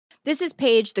This is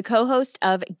Paige, the co-host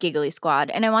of Giggly Squad,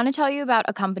 and I want to tell you about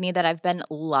a company that I've been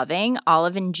loving,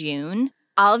 Olive & June.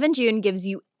 Olive & June gives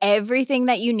you everything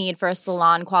that you need for a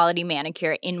salon-quality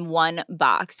manicure in one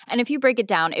box. And if you break it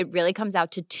down, it really comes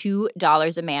out to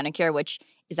 $2 a manicure, which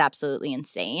is absolutely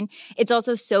insane. It's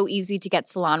also so easy to get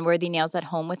salon-worthy nails at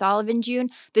home with Olive & June.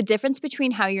 The difference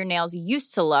between how your nails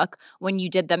used to look when you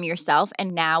did them yourself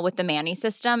and now with the Mani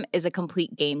system is a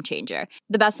complete game changer.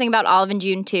 The best thing about Olive &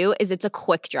 June, too, is it's a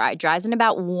quick dry. Dries in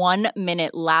about 1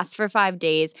 minute, lasts for 5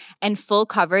 days, and full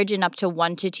coverage in up to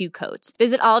 1 to 2 coats.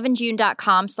 Visit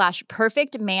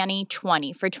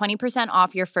oliveandjune.com/perfectmani20 for 20%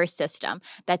 off your first system.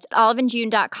 That's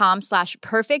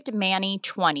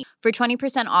oliveandjune.com/perfectmani20 for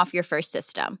 20% off your first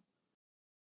system.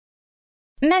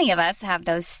 Many of us have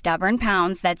those stubborn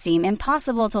pounds that seem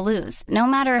impossible to lose, no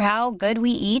matter how good we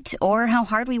eat or how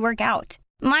hard we work out.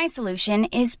 My solution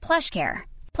is PlushCare.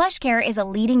 PlushCare is a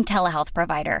leading telehealth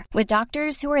provider with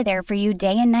doctors who are there for you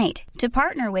day and night to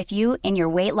partner with you in your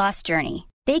weight loss journey.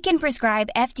 They can prescribe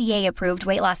FDA-approved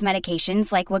weight loss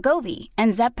medications like Wegovy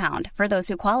and Zepbound for those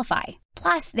who qualify.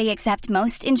 Plus, they accept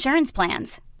most insurance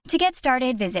plans. To get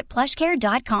started, visit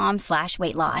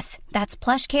plushcare.com/weightloss. That's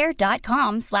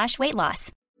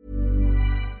plushcare.com/weightloss.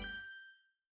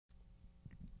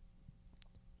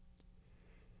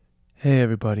 Hey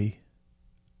everybody.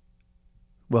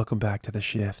 Welcome back to The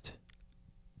Shift.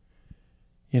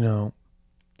 You know,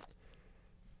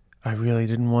 I really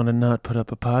didn't want to not put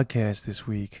up a podcast this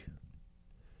week.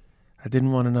 I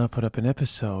didn't want to not put up an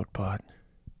episode, but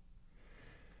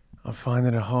I'm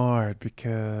finding it hard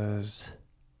because,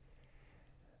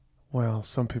 well,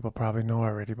 some people probably know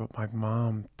already, but my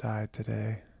mom died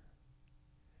today.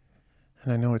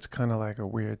 And I know it's kind of like a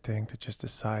weird thing to just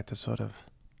decide to sort of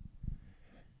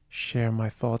share my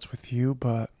thoughts with you,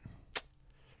 but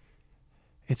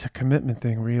it's a commitment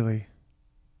thing, really.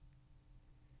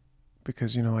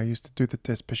 Because, you know, I used to do the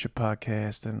Eileen Bishop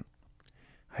podcast and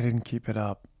I didn't keep it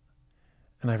up.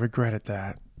 And I regretted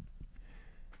that.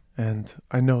 And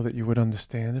I know that you would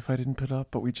understand if I didn't put up,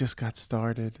 but we just got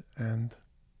started and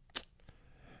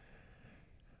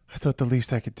I thought the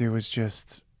least I could do was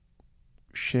just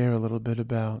share a little bit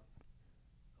about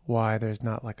why there's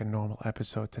not like a normal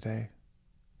episode today.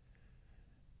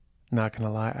 Not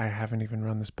gonna lie, I haven't even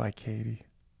run this by Katie.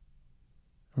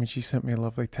 I mean, she sent me a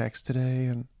lovely text today,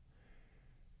 and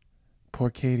poor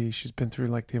Katie, she's been through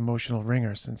like the emotional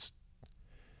ringer since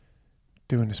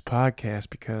doing this podcast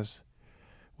because,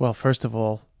 well, first of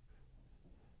all,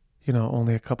 you know,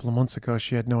 only a couple of months ago,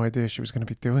 she had no idea she was going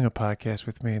to be doing a podcast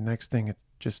with me. And next thing, it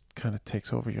just kind of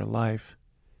takes over your life.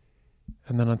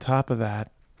 And then on top of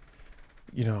that,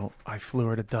 you know, I flew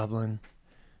her to Dublin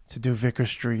to do Vicar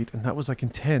Street. And that was like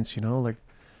intense, you know, like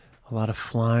a lot of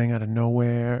flying out of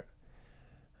nowhere.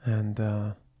 And,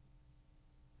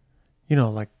 you know,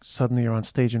 like suddenly you're on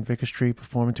stage in Vicar Street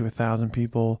performing to 1,000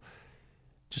 people,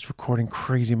 just recording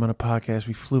crazy amount of podcasts.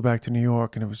 We flew back to New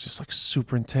York and it was just like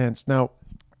super intense. Now,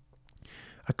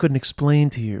 I couldn't explain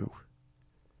to you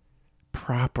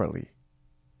properly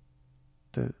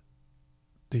the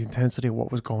intensity of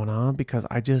what was going on because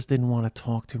I just didn't want to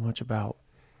talk too much about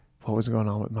what was going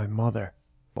on with my mother.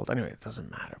 Well, anyway, it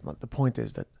doesn't matter. But the point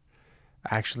is that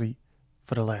actually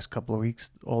for the last couple of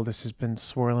weeks, all this has been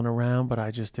swirling around, but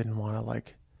I just didn't want to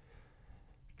like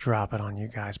drop it on you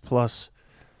guys. Plus,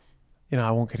 you know,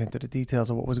 I won't get into the details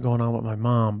of what was going on with my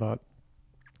mom, but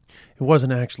it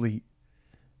wasn't actually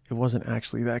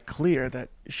that clear that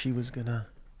she was gonna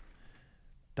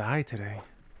die today.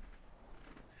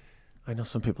 I know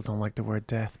some people don't like the word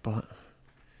death, but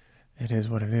it is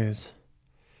what it is.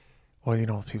 Or, you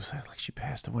know, people say like she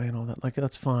passed away and all that. Like,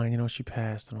 that's fine, you know, she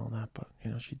passed and all that, but, you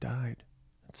know, she died.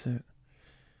 That's it.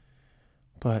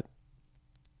 But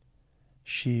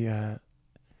she, you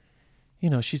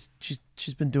know, she's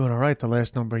been doing all right the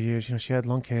last number of years. You know, she had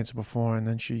lung cancer before, and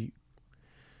then she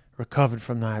recovered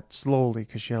from that slowly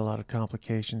because she had a lot of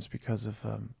complications because of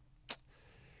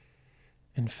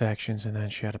infections, and then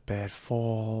she had a bad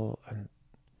fall, and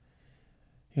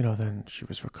you know, then she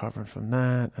was recovering from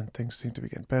that, and things seemed to be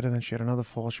getting better. Then she had another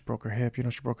fall. She broke her hip. You know,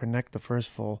 she broke her neck the first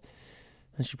fall.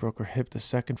 Then she broke her hip the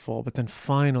second fall. But then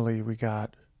finally we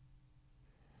got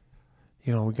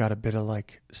a bit of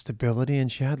like stability,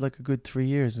 and she had like a good 3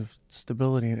 years of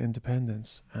stability and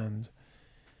independence. And,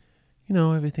 you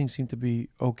know, everything seemed to be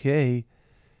okay.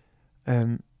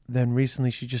 And then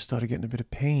recently she just started getting a bit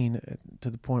of pain to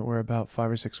the point where about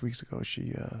 5 or 6 weeks ago,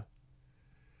 she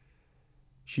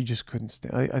just couldn't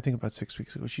stand. I think about 6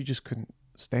 weeks ago, she just couldn't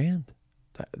stand.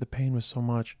 The pain was so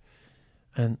much.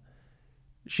 And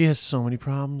she has so many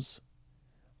problems.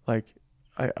 Like,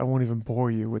 I won't even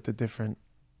bore you with the different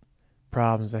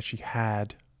problems that she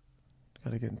had.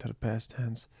 Got to get into the past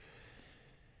tense.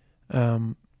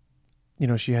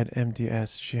 She had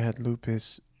MDS, she had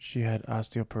lupus, she had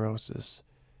osteoporosis,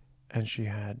 and she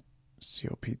had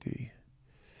COPD.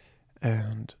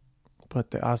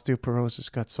 But the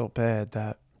osteoporosis got so bad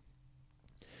that,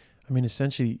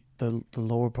 essentially the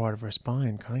lower part of her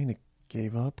spine kind of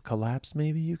gave up, collapsed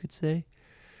maybe you could say.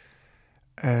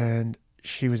 And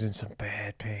she was in some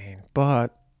bad pain.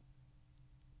 But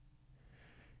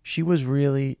she was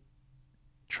really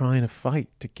trying to fight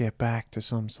to get back to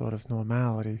some sort of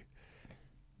normality.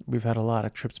 We've had a lot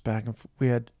of trips back and we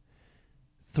had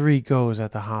 3 goes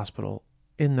at the hospital.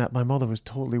 In that, my mother was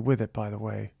totally with it, by the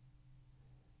way,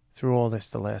 through all this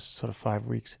the last sort of 5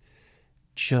 weeks.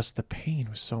 Just the pain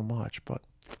was so much, but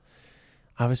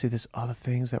obviously there's other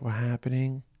things that were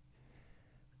happening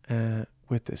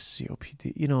with this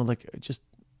COPD. Just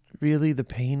really the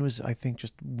pain was, I think,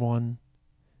 just one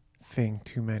thing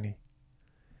too many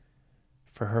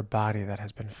for her body that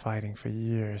has been fighting for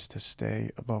years to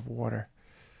stay above water.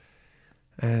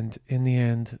 And in the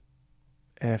end,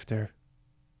 after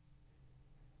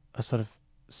a sort of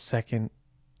second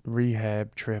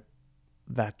rehab trip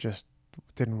that just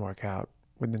didn't work out,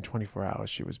 within 24 hours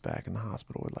she was back in the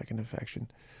hospital with an infection.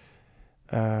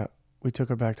 We took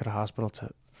her back to the hospital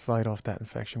to fight off that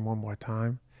infection one more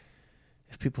time.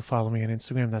 If people follow me on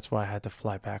Instagram, that's why I had to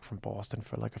fly back from Boston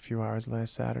for a few hours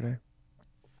last Saturday.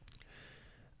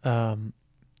 And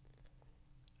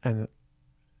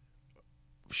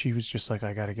she was just like,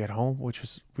 I got to get home,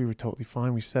 we were totally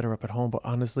fine. We set her up at home, but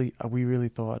honestly, we really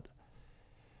thought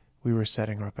we were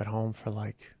setting her up at home for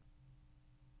a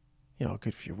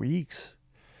good few weeks.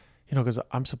 Because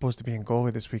I'm supposed to be in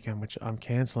Galway this weekend, which I'm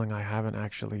canceling. I haven't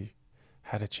actually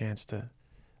had a chance to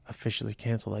officially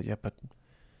cancel that yet, but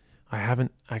I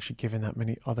haven't actually given that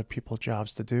many other people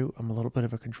jobs to do. I'm a little bit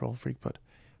of a control freak, but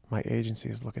my agency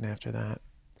is looking after that.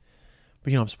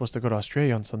 But, I'm supposed to go to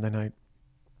Australia on Sunday night,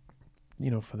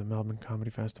 for the Melbourne Comedy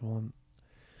Festival.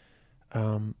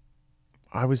 And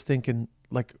I was thinking,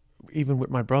 even with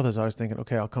my brothers, I was thinking,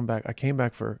 okay, I'll come back. I came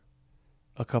back for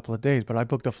a couple of days, but I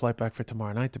booked a flight back for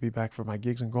tomorrow night to be back for my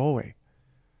gigs in Galway.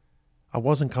 I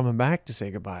wasn't coming back to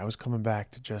say goodbye. I was coming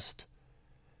back to just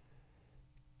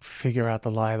figure out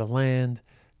the lie of the land,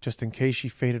 just in case she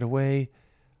faded away,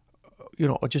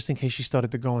 or just in case she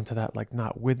started to go into that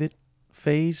not with it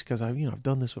phase, because I've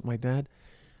done this with my dad.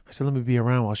 I said, let me be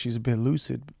around while she's a bit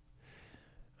lucid.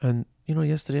 And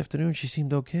yesterday afternoon she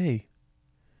seemed okay,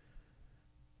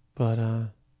 but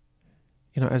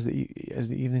as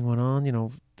the evening went on,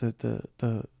 the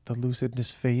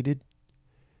lucidness faded,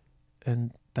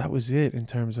 and that was it in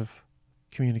terms of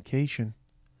communication.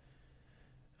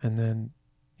 And then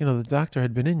the doctor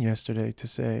had been in yesterday to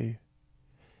say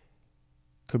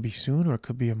could be soon or it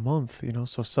could be a month,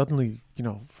 so suddenly,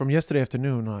 from yesterday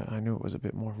afternoon, I knew it was a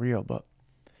bit more real, but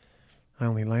I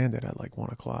only landed at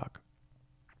 1:00.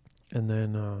 And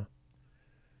then,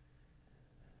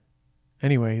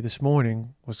 anyway, this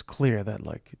morning was clear that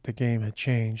the game had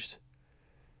changed,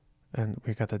 and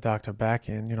we got the doctor back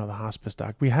in, the hospice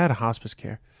doc. We had a hospice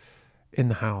care in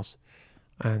the house,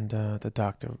 and the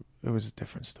doctor, it was a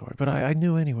different story. But I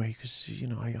knew anyway, because,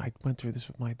 I went through this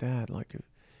with my dad.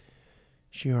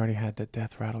 She already had the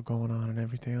death rattle going on and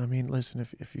everything. Listen,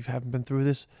 if you haven't been through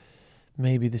this,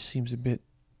 maybe this seems a bit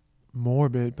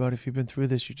morbid, but if you've been through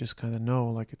this, you just kind of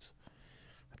know, I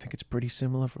think it's pretty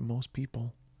similar for most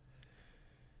people.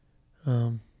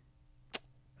 And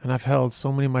I've held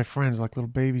so many of my friends like little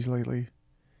babies lately,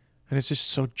 and it's just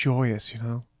so joyous,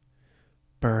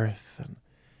 birth and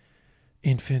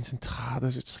infants and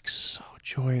toddlers. It's so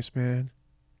joyous, man.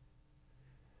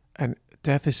 And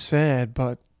death is sad,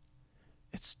 but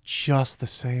it's just the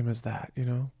same as that,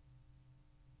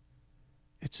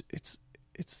 It's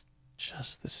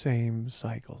just the same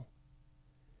cycle.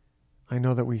 I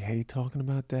know that we hate talking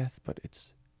about death, but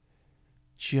it's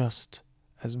just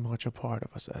as much a part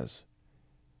of us as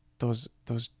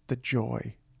the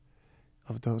joy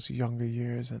of those younger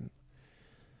years and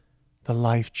the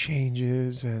life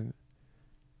changes, and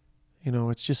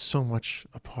it's just so much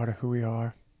a part of who we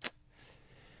are.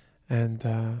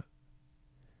 And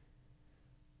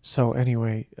so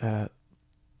anyway,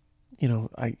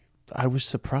 I was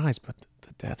surprised, but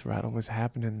the death rattle was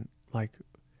happening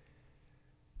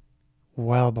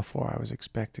well before I was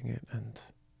expecting it. And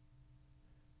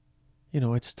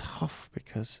it's tough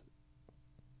because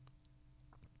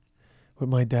with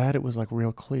my dad it was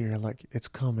real clear, it's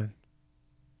coming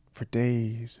for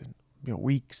days and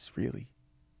weeks really.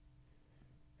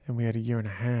 And we had 1.5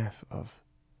 years of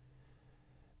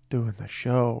doing the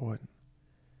show, and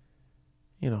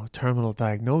terminal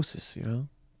diagnosis,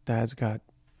 Dad's got,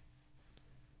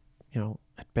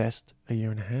 at best a year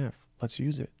and a half. Let's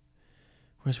use it.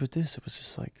 Whereas with this, it was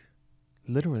just like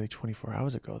literally 24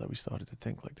 hours ago that we started to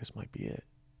think like this might be it.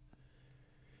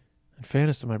 In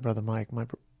fairness to my brother Mike, my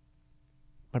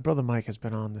brother Mike has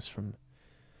been on this from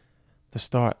the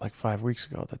start, like 5 weeks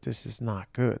ago, that this is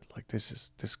not good. Like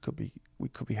we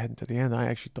could be heading to the end. I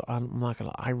actually thought, I'm not gonna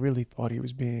lie, I really thought he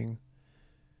was being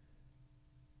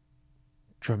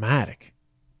dramatic.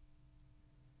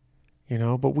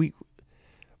 But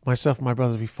myself and my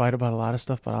brothers, we fight about a lot of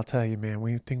stuff, but I'll tell you, man,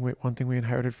 one thing we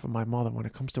inherited from my mother, when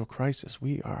it comes to a crisis,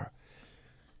 we are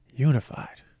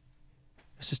unified.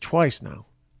 This is twice now.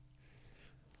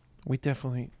 We're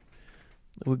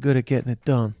good at getting it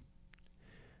done.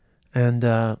 And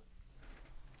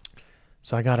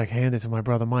so I got to hand it to my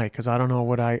brother Mike, because I don't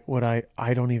know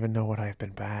I don't even know what I've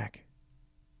been back.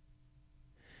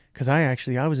 Because I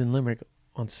was in Limerick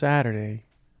on Saturday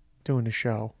doing the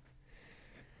show.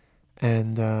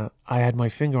 And I had my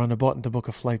finger on the button to book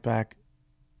a flight back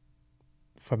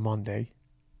for Monday.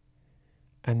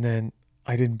 And then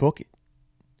I didn't book it.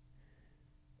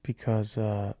 Because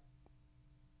I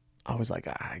was like,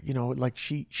 like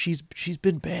she's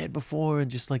been bad before and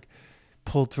just like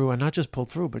pulled through. And not just pulled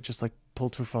through, but just like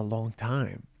pulled through for a long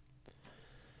time.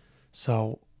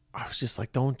 So I was just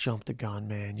like, don't jump the gun,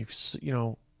 man. You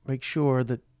make sure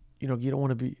that, you don't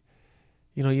want to be,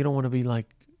 you don't want to be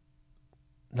like,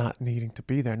 not needing to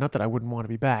be there. Not that I wouldn't want to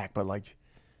be back, but like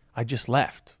I just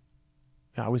left.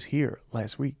 I was here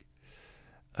last week.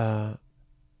 But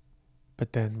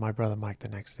then my brother Mike the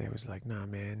next day was like, nah,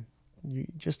 man,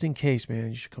 just in case, man,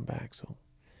 you should come back. So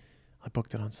I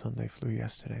booked it on Sunday, flew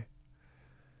yesterday.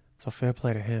 So fair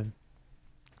play to him.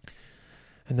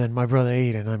 And then my brother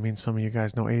Aiden, some of you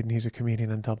guys know Aiden, he's a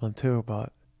comedian in Dublin too,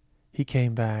 but he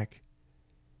came back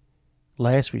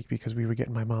last week because we were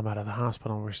getting my mom out of the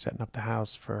hospital and we were setting up the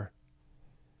house for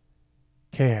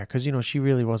care. Because, she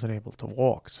really wasn't able to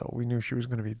walk. So we knew she was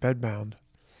going to be bedbound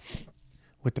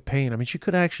with the pain. She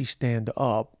could actually stand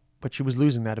up, but she was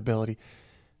losing that ability.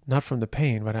 Not from the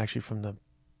pain, but actually from the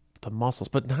muscles.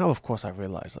 But now, of course, I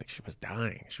realized like she was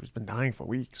dying. She was been dying for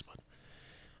weeks, but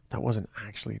that wasn't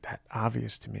actually that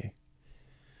obvious to me.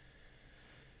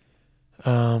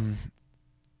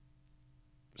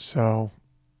 So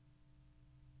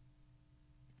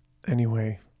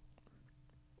anyway,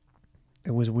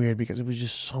 it was weird because it was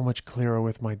just so much clearer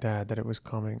with my dad that it was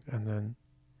coming. And then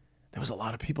there was a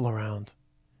lot of people around.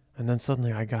 And then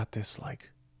suddenly I got this like,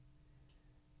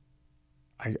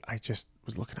 I just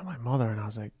was looking at my mother and I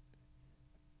was like,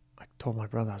 I told my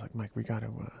brother, I was like, Mike, we gotta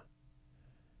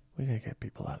get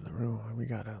people out of the room. We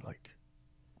gotta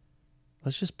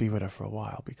let's just be with her for a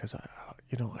while because I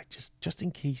just in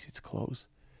case it's close.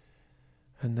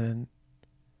 And then,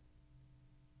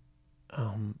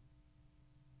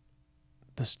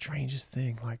 the strangest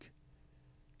thing, like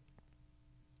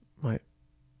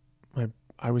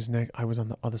I was on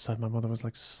the other side. My mother was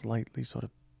like slightly sort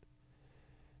of,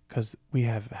 because we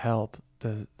have help.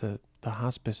 The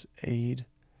hospice aide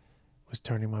was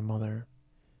turning my mother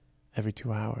every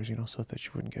 2 hours, so that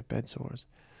she wouldn't get bed sores.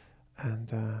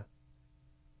 And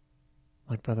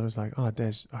my brother was like, oh,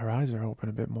 her eyes are open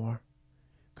a bit more.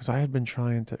 Because I had been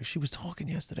trying to, she was talking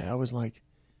yesterday. I was like,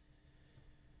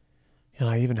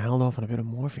 I even held off on a bit of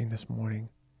morphine this morning,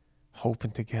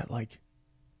 hoping to get like,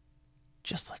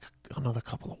 just like another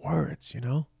couple of words,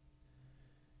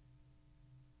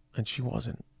 And she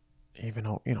wasn't even,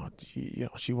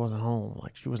 she wasn't home.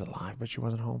 Like she was alive, but she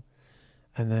wasn't home.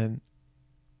 And then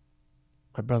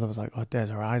my brother was like, oh, Des,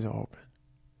 her eyes are open.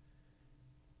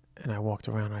 And I walked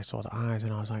around and I saw the eyes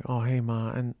and I was like, oh, hey,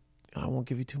 Ma. And I won't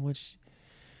give you too much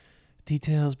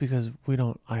details because we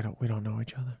don't know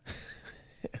each other.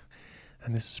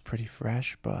 And this is pretty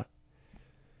fresh, but,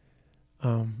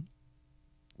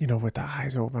 with the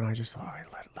eyes open, I just thought, all right,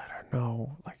 let her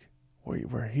know, like,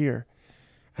 we're here.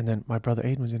 And then my brother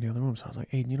Aiden was in the other room, so I was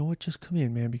like, Aiden, you know what? Just come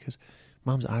in, man, because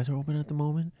Mom's eyes are open at the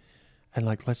moment. And,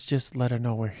 like, let's just let her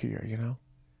know we're here,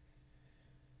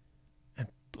 And,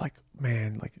 like,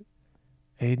 man, like,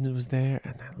 Aiden was there,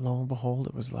 and then lo and behold,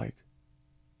 it was like,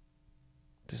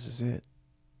 this is it.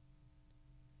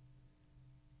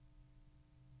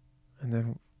 And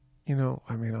then, I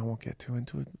won't get too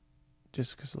into it,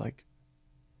 just because, like,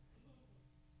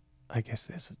 I guess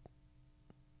there's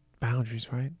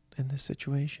boundaries, right, in this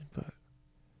situation, but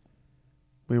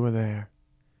we were there,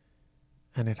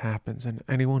 and it happens, and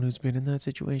anyone who's been in that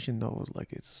situation knows,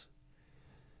 like, it's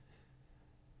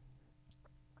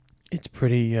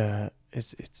pretty,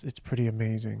 it's pretty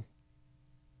amazing,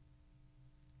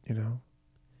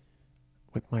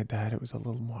 with my dad, it was a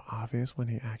little more obvious when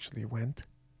he actually went.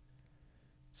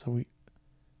 So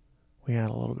we had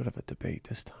a little bit of a debate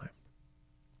this time.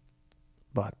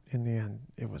 But in the end,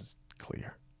 it was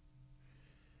clear.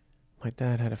 My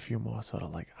dad had a few more sort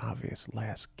of like obvious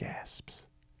last gasps.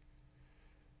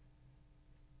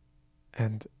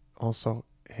 And also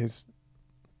his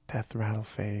death rattle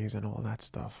phase and all that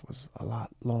stuff was a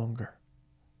lot longer.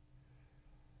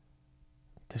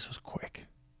 This was quick,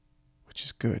 which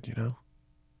is good, you know?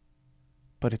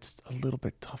 But it's a little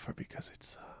bit tougher because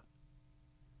it's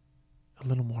a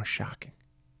little more shocking.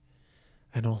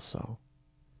 And also,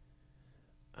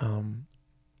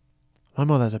 my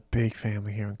mother has a big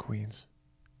family here in Queens.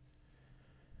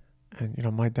 And, you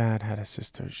know, my dad had a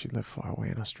sister. She lived far away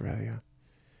in Australia.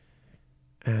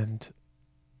 And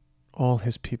all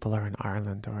his people are in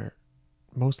Ireland, or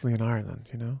mostly in Ireland,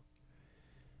 you know?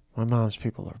 My mom's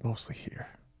people are mostly here.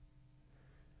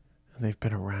 And they've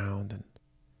been around, and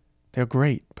they're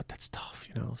great, but that's tough,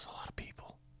 you know? It's a lot of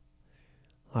people.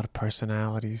 A lot of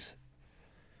personalities.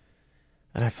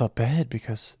 And I felt bad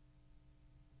because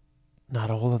not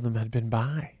all of them had been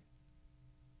by.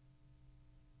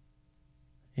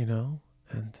 You know?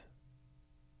 And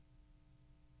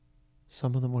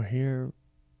some of them were here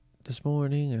this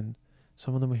morning, and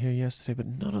some of them were here yesterday, but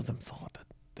none of them thought that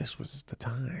this was the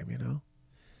time, you know?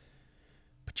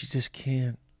 But you just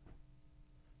can't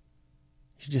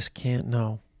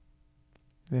know.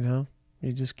 You know?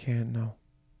 You just can't know.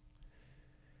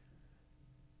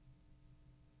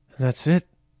 And that's it.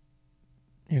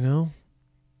 You know?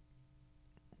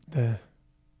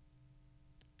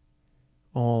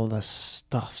 All the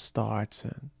stuff starts,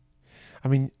 and I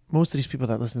mean, most of these people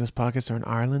that listen to this podcast are in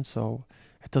Ireland, so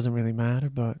it doesn't really matter,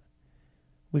 but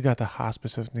we got the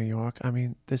Hospice of New York. I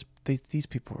mean, these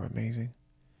people were amazing.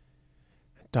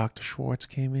 Dr. Schwartz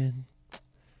came in.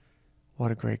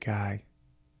 What a great guy.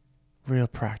 Real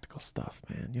practical stuff,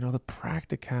 man. You know, the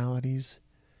practicalities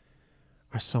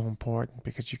are so important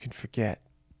because you can forget.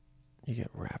 You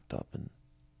get wrapped up in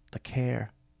the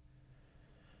care.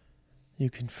 You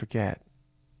can forget.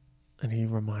 And he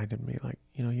reminded me, like,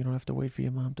 you know, you don't have to wait for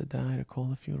your mom to die to call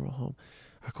the funeral home.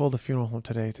 I called the funeral home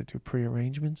today to do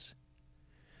pre-arrangements.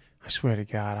 I swear to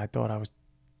God, I thought I was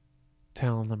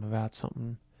telling them about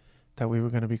something that we were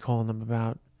going to be calling them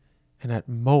about. And at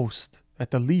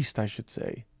the least, I should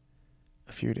say,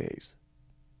 a few days.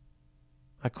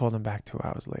 I called them back 2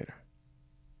 hours later.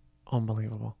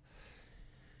 Unbelievable.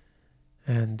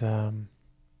 And,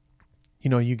 you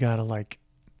know, you got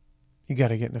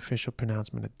to get an official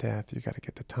pronouncement of death. You got to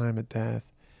get the time of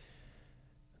death.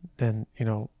 Then, you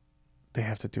know, they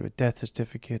have to do a death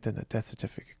certificate. Then the death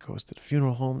certificate goes to the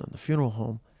funeral home. And the funeral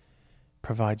home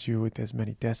provides you with as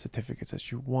many death certificates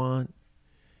as you want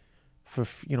for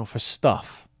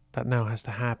stuff that now has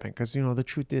to happen. Because, you know, the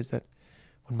truth is that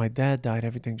when my dad died,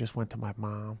 everything just went to my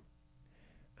mom.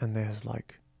 And there's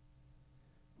like,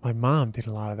 my mom did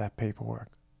a lot of that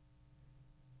paperwork.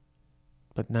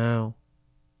 But now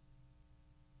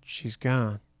she's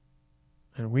gone,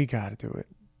 and we got to do it,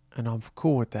 and I'm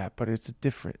cool with that. But it's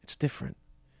different.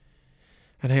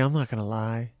 And hey, I'm not gonna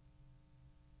lie.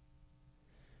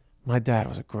 My dad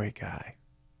was a great guy.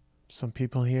 Some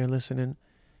people here listening,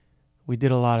 we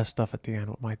did a lot of stuff at the end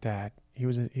with my dad. He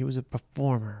was a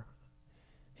performer.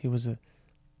 He loved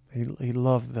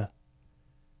the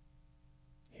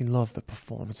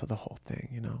performance of the whole thing.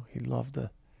 You know, he loved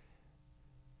the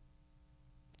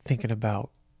thinking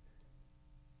about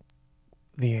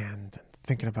the end and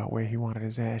thinking about where he wanted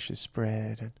his ashes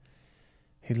spread, and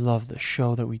he loved the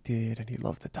show that we did, and he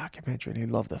loved the documentary, and he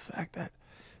loved the fact that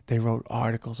they wrote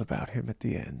articles about him at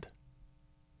the end.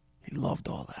 He loved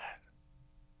all that.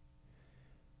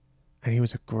 And he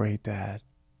was a great dad.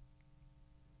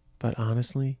 But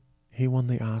honestly, he won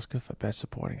the Oscar for Best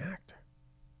Supporting Actor.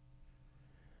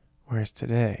 Whereas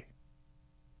today,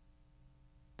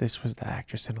 this was the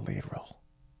actress in a lead role.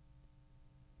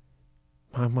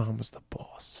 My mom was the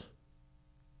boss.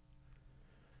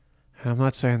 And I'm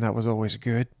not saying that was always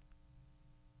good.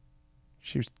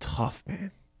 She was tough,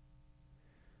 man.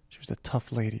 She was a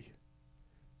tough lady.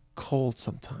 Cold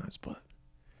sometimes, but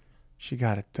she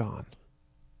got it done.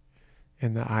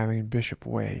 In the Eileen Bishop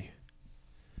way.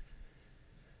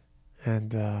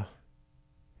 And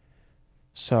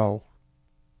so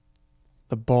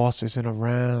the boss isn't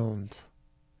around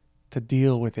to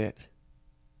deal with it.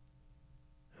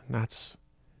 And that's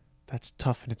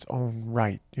tough in its own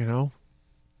right, you know?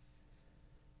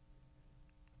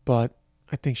 But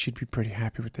I think she'd be pretty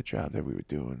happy with the job that we were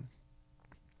doing.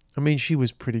 I mean, she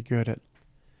was pretty good at,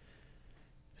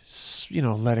 you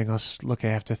know, letting us look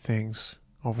after things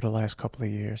over the last couple of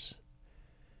years.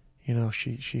 You know,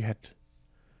 she had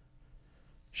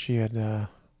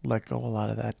let go a lot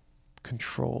of that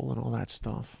control and all that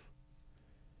stuff.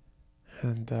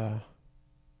 And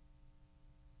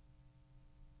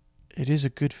it is a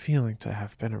good feeling to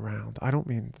have been around. I don't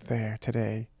mean there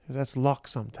today, because that's luck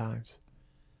sometimes.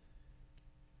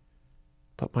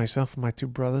 But myself and my two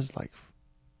brothers, like,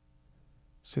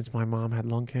 since my mom had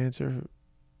lung cancer,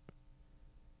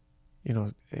 you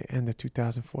know, end of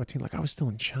 2014, like, I was still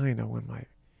in China when my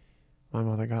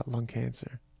mother got lung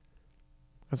cancer.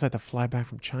 I just had to fly back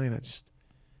from China, just,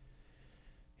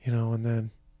 you know, and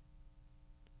then,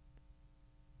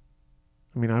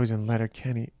 I mean, I was in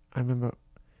Letterkenny. I remember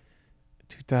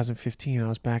 2015, I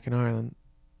was back in Ireland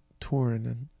touring,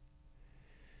 and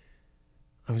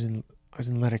I was in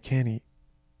Letterkenny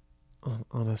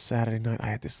on a Saturday night. I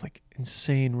had this like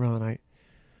insane run. I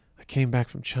came back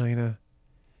from China.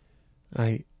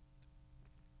 I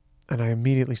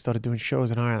immediately started doing shows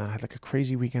in Ireland. I had like a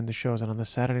crazy weekend of shows, and on the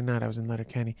Saturday night I was in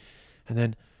Letterkenny, and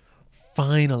then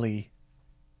finally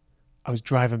I was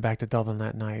driving back to Dublin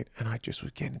that night, and I just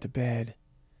was getting to bed,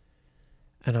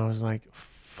 and I was like,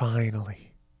 finally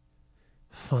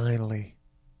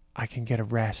I can get a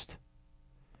rest.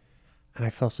 And I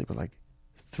fell asleep at like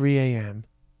 3 a.m.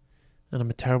 and I'm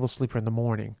a terrible sleeper in the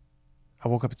morning. I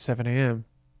woke up at 7 a.m.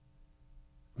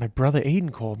 My brother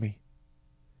Aiden called me,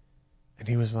 and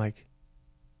he was like,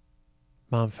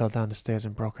 Mom fell down the stairs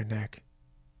and broke her neck.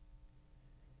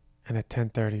 And at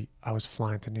 10:30, I was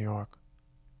flying to New York.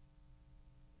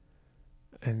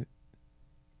 And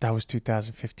that was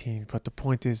 2015. But the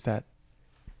point is that,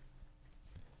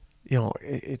 you know,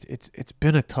 it's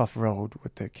been a tough road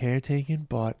with the caretaking,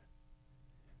 but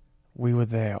we were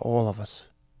there, all of us.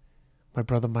 My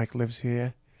brother Mike lives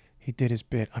here. He did his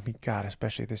bit. I mean, God,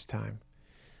 especially this time.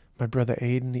 My brother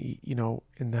Aiden, he, you know,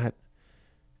 in that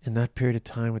period of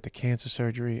time with the cancer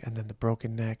surgery and then the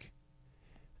broken neck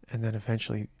and then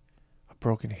eventually a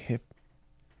broken hip,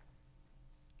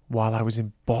 while I was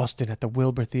in Boston at the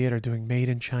Wilbur Theater doing Made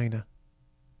in China.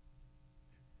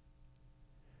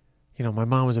 You know, my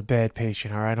mom was a bad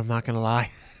patient, all right? I'm not going to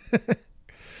lie.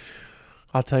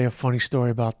 I'll tell you a funny story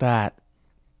about that.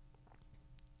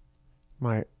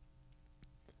 My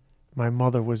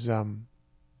mother was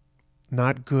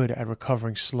not good at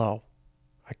recovering slow.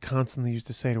 I constantly used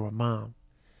to say to her, Mom,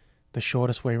 the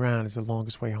shortest way around is the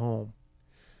longest way home.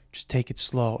 Just take it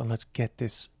slow and let's get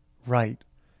this right,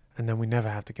 and then we never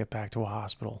have to get back to a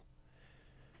hospital.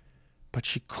 But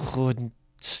she couldn't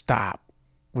stop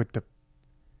with the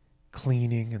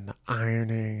cleaning and the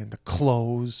ironing and the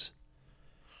clothes.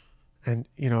 And,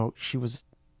 you know, she was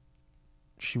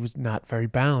not very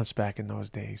balanced back in those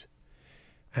days.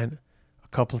 And a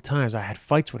couple of times I had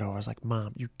fights with her. I was like,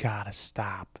 Mom, you gotta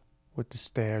stop with the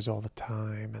stairs all the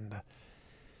time and the,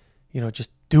 you know,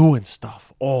 just doing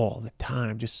stuff all the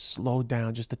time. Just slow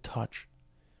down just a touch.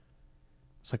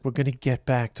 It's like, we're going to get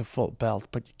back to full belt,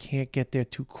 but you can't get there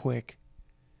too quick.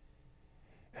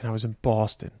 And I was in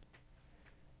Boston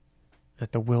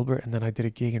at the Wilbur, and then I did a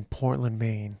gig in Portland,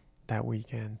 Maine that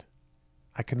weekend.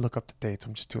 I can look up the dates.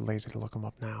 I'm just too lazy to look them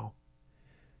up now,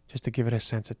 just to give it a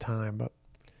sense of time. But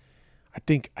I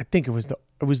think it was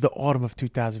the autumn of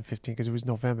 2015, because it was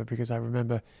November, because I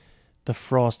remember the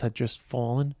frost had just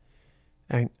fallen,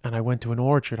 and I went to an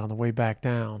orchard on the way back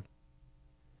down,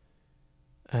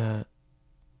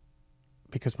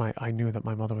 because I knew that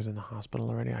my mother was in the hospital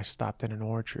already. I stopped in an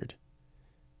orchard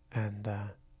and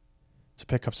to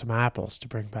pick up some apples to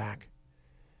bring back,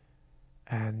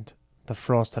 and the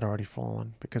frost had already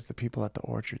fallen, because the people at the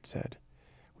orchard said,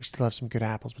 we still have some good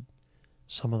apples, but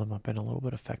some of them have been a little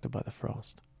bit affected by the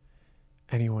frost.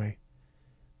 Anyway,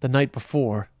 the night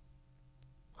before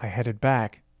I headed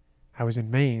back, I was in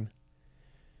Maine,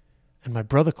 and my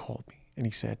brother called me, and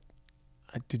he said,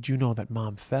 did you know that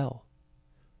Mom fell?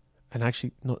 And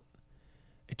actually, no,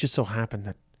 it just so happened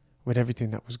that with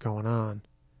everything that was going on,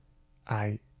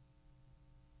 I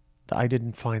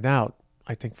didn't find out,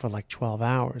 I think, for like 12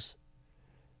 hours.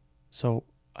 So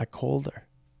I called her,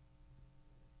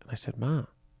 and I said, Ma,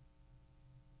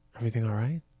 everything all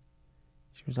right?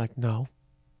 She was like, no.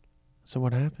 So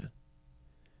what happened?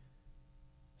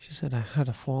 She said, I had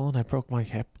a fall and I broke my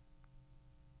hip.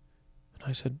 And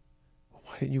I said, well,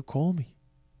 why didn't you call me?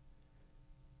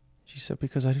 She said,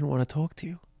 because I didn't want to talk to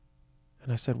you.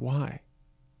 And I said, why?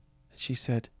 And she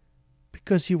said,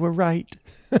 because you were right.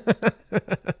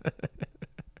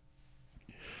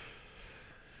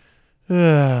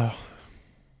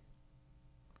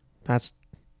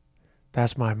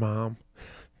 That's my mom.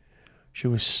 She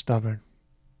was stubborn.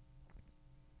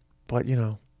 But, you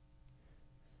know,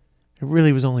 it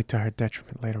really was only to her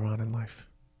detriment later on in life.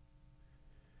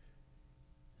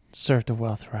 served her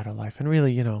well throughout her life. And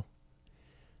really,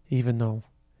 even though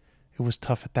it was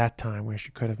tough at that time where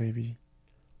she could have maybe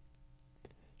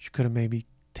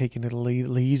taken it a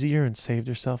little easier and saved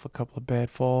herself a couple of bad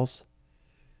falls,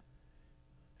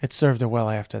 it served her well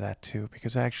after that too,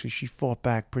 because actually she fought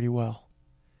back pretty well.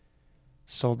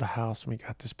 Sold the house and we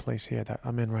got this place here that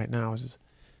I'm in right now. It's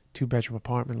a 2-bedroom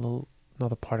apartment,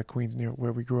 another part of Queens near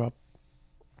where we grew up.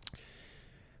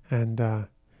 And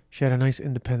she had a nice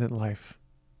independent life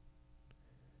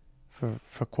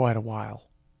for quite a while,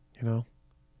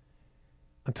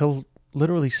 until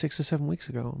literally 6 or 7 weeks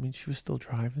ago. I mean, she was still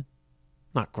driving.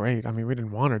 Not great. I mean, we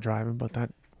didn't want her driving, but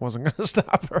that wasn't going to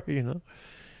stop her,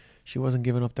 She wasn't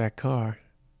giving up that car.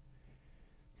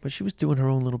 But she was doing her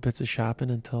own little bits of shopping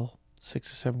until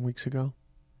 6 or 7 weeks ago.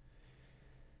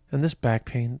 And this back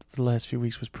pain for the last few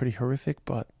weeks was pretty horrific,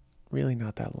 but really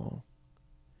not that long.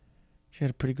 She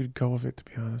had a pretty good go of it, to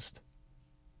be honest.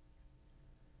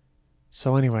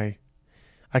 So anyway,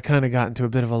 I kind of got into a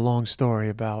bit of a long story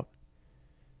about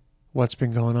what's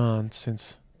been going on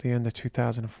since the end of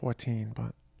 2014, but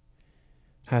it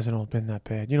hasn't all been that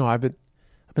bad. I've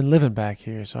been living back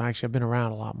here, so actually I've been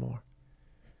around a lot more.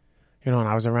 And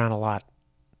I was around a lot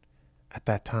at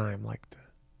that time, like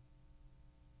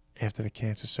after the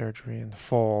cancer surgery and the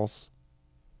falls.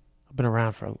 I've been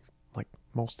around for like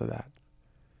most of that.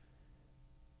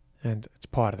 And it's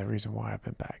part of the reason why I've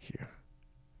been back here.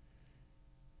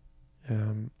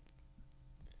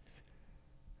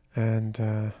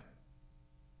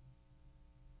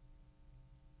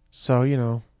 So,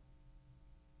 I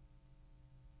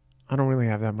don't really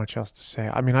have that much else to say.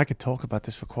 I mean, I could talk about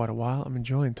this for quite a while. I'm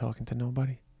enjoying talking to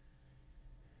nobody.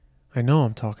 I know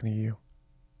I'm talking to you.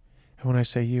 And when I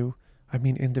say you, I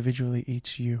mean individually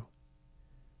each you.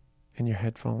 In your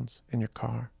headphones, in your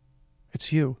car.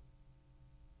 It's you.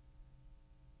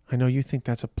 I know you think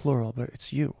that's a plural, but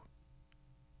it's you.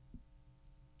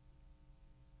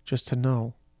 Just to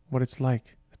know what it's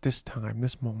like at this time,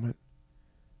 this moment,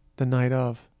 the night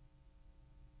of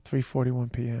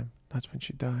 3:41 p.m. That's when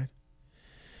she died.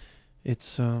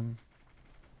 It's,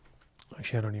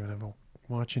 actually I don't even have a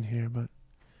watch in here, but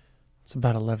it's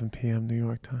about 11 p.m. New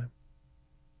York time.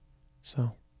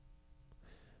 So,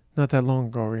 not that long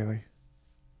ago, really.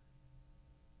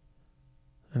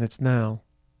 And it's now.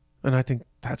 And I think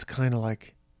that's kind of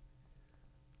like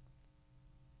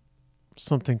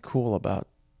something cool about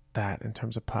that in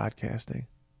terms of podcasting,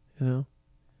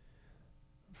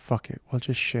 Fuck it. We'll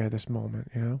just share this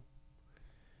moment,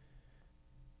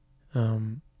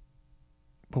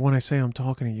 But when I say I'm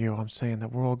talking to you, I'm saying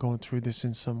that we're all going through this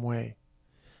in some way.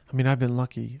 I mean, I've been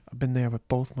lucky. I've been there with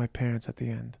both my parents at the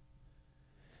end.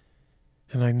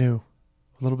 And I knew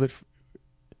a little bit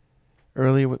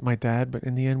earlier with my dad, but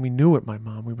in the end we knew with my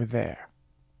mom. We were there.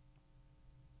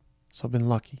 So I've been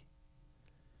lucky.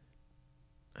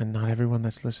 And not everyone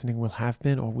that's listening will have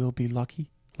been or will be lucky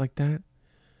like that.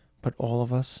 But all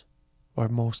of us, or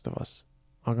most of us,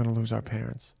 are going to lose our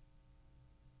parents.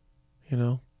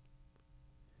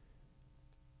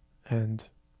 And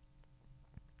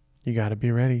you got to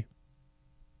be ready.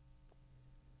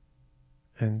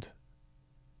 And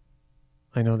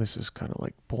I know this is kind of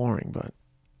like boring, but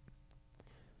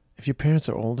if your parents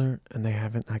are older and they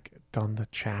haven't done the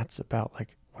chats about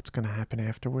what's going to happen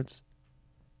afterwards,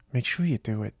 make sure you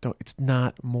do it. It's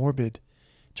not morbid.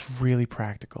 It's really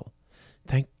practical.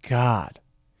 Thank God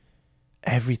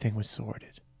everything was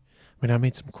sorted. I mean, I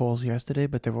made some calls yesterday,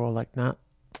 but they were all like, nah,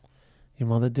 your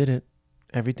mother did it.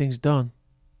 Everything's done.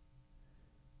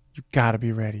 You gotta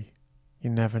be ready. You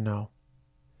never know.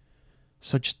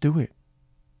 So just do it.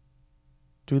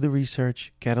 Do the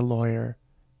research, get a lawyer,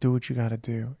 do what you gotta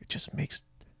do. It just makes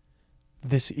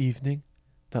this evening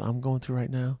that I'm going through right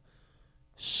now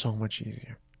so much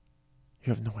easier.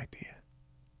 You have no idea.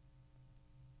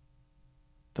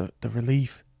 The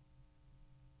relief.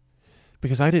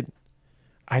 Because I didn't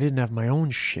have my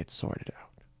own shit sorted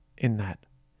out in that.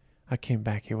 I came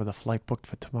back here with a flight booked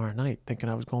for tomorrow night, thinking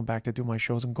I was going back to do my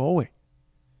shows in Galway.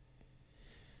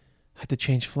 I had to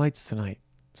change flights tonight.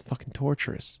 It's fucking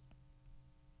torturous.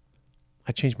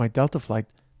 I changed my Delta flight.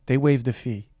 They waived the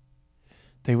fee.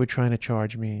 They were trying to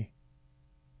charge me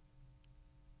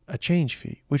a change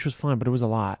fee, which was fine, but it was a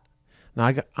lot. Now,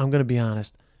 I'm going to be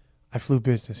honest. I flew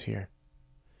business here.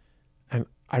 And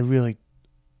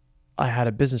I had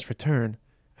a business return.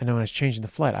 And then when I was changing the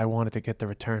flight, I wanted to get the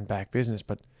return back business.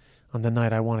 But on the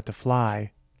night I wanted to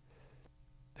fly,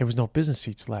 there was no business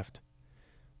seats left.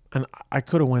 And I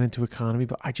could have went into economy,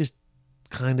 but I just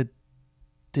kind of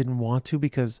didn't want to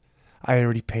because I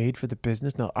already paid for the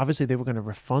business. Now, obviously, they were going to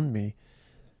refund me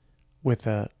with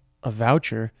a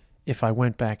voucher if I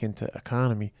went back into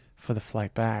economy for the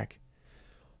flight back.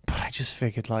 But I just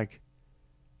figured, like,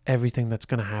 everything that's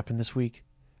going to happen this week,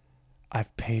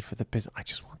 I've paid for the business. I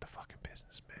just want the fucking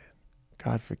business, man.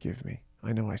 God forgive me.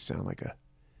 I know I sound like a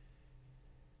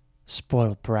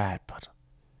spoiled brat, but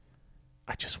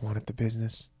I just wanted the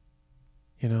business,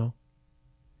 you know?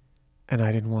 And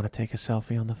I didn't want to take a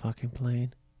selfie on the fucking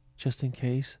plane, just in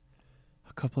case.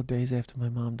 A couple of days after my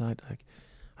mom died, like,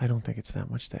 I don't think it's that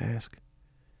much to ask.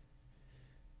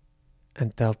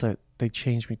 And Delta, they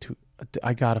changed me to,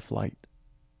 I got a flight.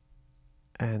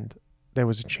 And there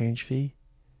was a change fee.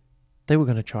 They were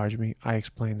going to charge me. I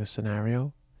explained the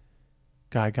scenario.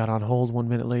 Guy got on hold 1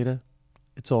 minute later.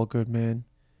 It's all good, man.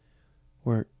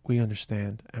 We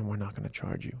understand, and we're not going to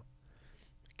charge you.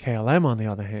 KLM, on the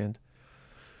other hand,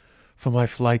 for my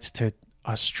flights to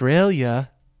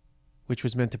Australia, which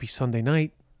was meant to be Sunday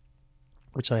night,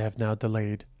 which I have now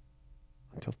delayed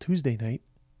until Tuesday night,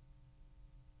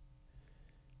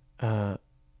 or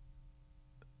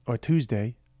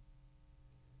Tuesday,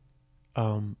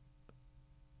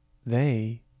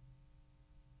 they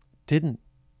didn't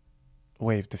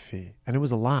waive the fee, and it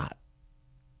was a lot.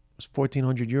 It was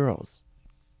 1,400 euros.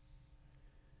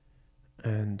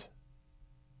 And,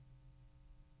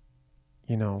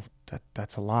 you know,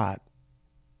 that's a lot.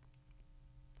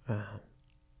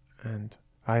 And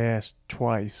I asked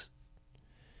twice,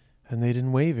 and they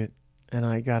didn't waive it. And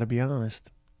I got to be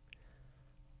honest,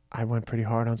 I went pretty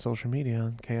hard on social media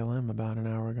on KLM about an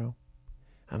hour ago.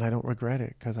 And I don't regret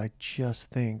it, because I just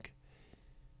think,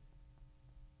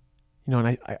 you know,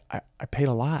 and I paid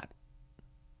a lot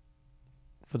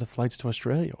for the flights to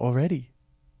Australia already.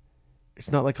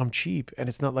 It's not like I'm cheap, and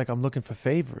it's not like I'm looking for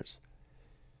favors.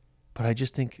 But I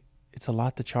just think it's a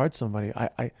lot to charge somebody.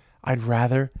 I'd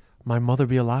rather my mother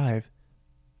be alive,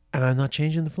 and I'm not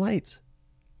changing the flights.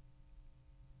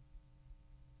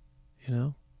 You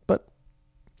know? But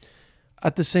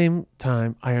at the same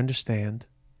time, I understand,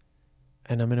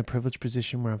 and I'm in a privileged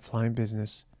position where I'm flying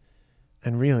business,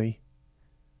 and really,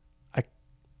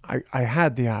 I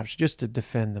had the option, just to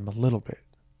defend them a little bit,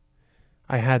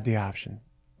 I had the option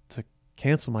to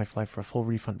cancel my flight for a full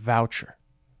refund voucher.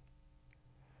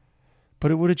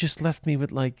 But it would have just left me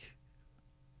with, like,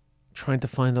 trying to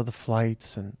find other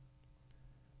flights, and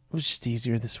it was just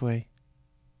easier this way.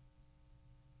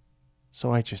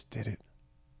 So I just did it.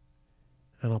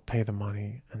 And I'll pay the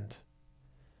money, and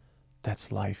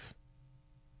that's life.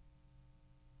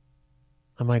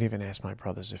 I might even ask my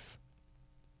brothers if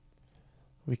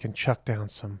we can chuck down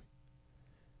some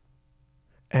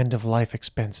end-of-life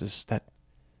expenses that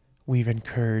we've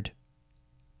incurred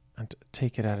and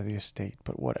take it out of the estate,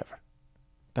 but whatever.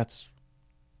 That's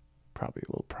probably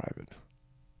a little private.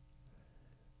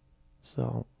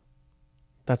 So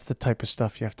that's the type of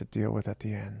stuff you have to deal with at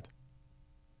the end.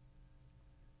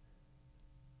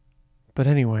 But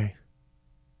anyway,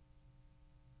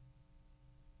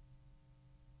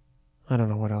 I don't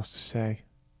know what else to say.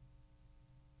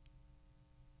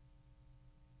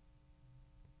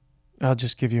 I'll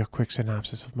just give you a quick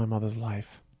synopsis of my mother's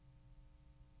life.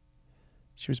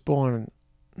 She was born in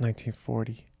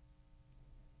 1940,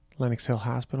 Lenox Hill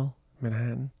Hospital,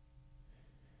 Manhattan.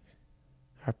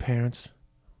 Her parents,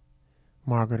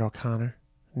 Margaret O'Connor,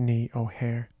 née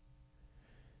O'Hare,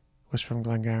 was from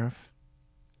Glengariff.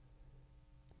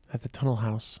 At the tunnel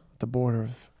house, at the border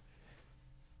of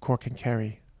Cork and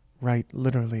Kerry, right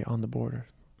literally on the border.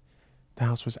 The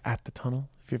house was at the tunnel.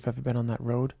 If you've ever been on that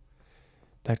road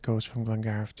that goes from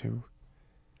Glengariff to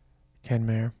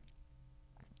Kenmare.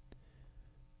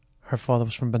 Her father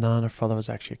was from Bannan. Her father was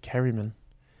actually a Kerryman.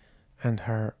 And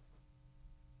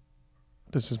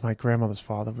this is my grandmother's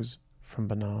father, was from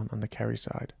Bannan on the Kerry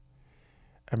side.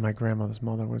 And my grandmother's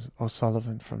mother was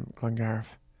O'Sullivan from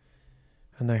Glengariff.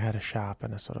 And they had a shop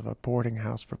and a sort of a boarding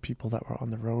house for people that were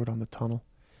on the road, on the tunnel.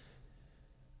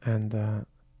 And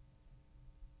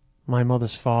my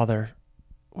mother's father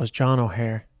was John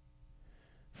O'Hare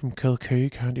from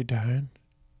Kilcoo, County Down.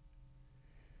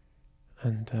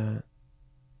 And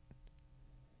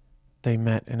they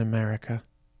met in America.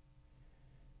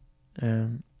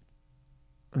 And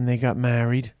they got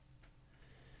married.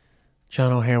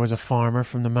 John O'Hare was a farmer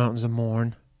from the mountains of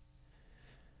Mourne.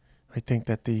 I think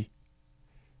that the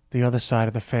other side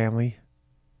of the family,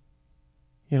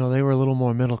 you know, they were a little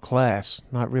more middle class,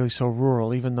 not really so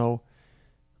rural, even though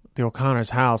the O'Connor's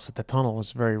house at the tunnel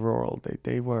was very rural.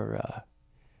 They were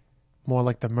more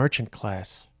like the merchant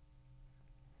class.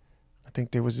 I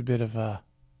think there was a bit of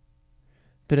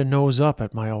nose up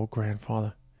at my old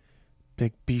grandfather.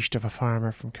 Big beast of a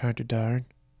farmer from County Down.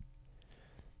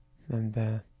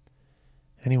 And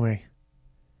anyway,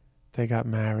 they got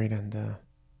married, and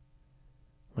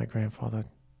My grandfather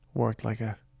worked like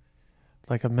a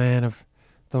man of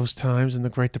those times in the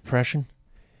Great Depression.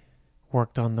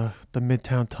 Worked on the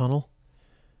Midtown Tunnel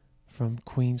from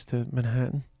Queens to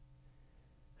Manhattan.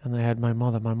 And they had my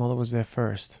mother. My mother was there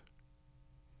first.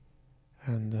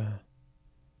 And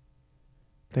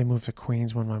they moved to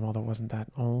Queens when my mother wasn't that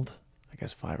old. I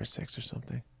guess 5 or 6 or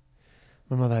something.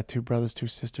 My mother had 2 brothers, 2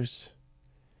 sisters.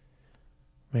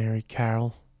 Mary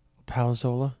Carol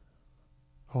Palazola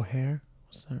O'Hare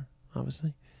was there,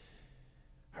 obviously.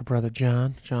 Her brother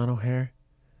John O'Hare.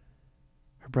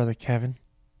 Her brother Kevin,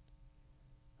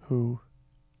 who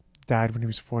died when he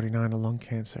was 49 of lung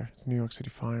cancer. He's a New York City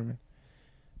fireman.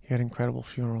 He had an incredible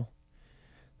funeral.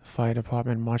 The fire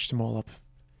department marched him all up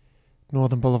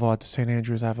Northern Boulevard to St.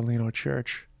 Andrew's Avellino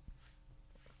Church.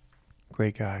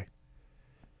 Great guy.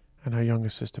 And her younger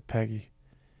sister, Peggy.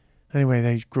 Anyway,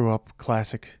 they grew up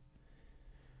classic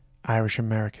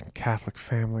Irish-American Catholic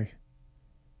family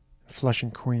in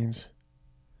Flushing, Queens.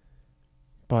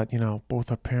 But, you know, both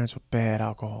her parents were bad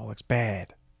alcoholics.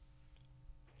 Bad.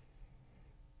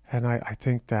 And I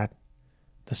think that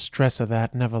the stress of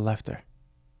that never left her.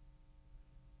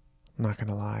 I'm not going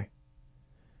to lie.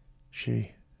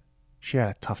 She had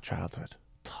a tough childhood.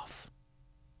 Tough.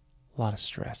 A lot of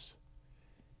stress.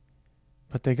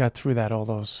 But they got through that, all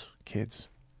those kids.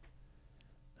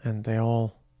 And they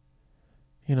all,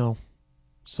 you know,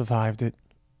 survived it.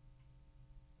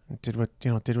 And did what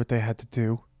they had to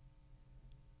do.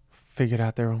 Figured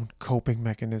out their own coping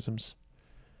mechanisms.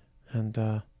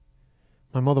 And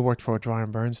my mother worked for O'Dwyer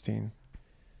and Bernstein,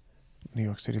 New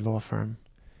York City law firm.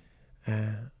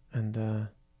 And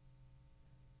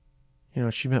you know,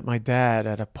 she met my dad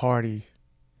at a party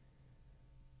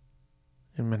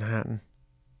in Manhattan.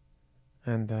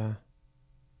 And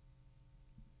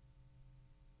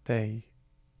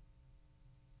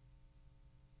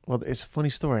well, it's a funny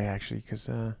story, actually, because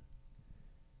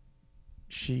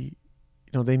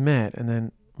they met, and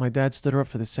then my dad stood her up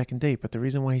for the second date. But the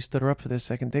reason why he stood her up for this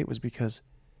second date was because,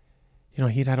 you know,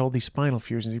 he'd had all these spinal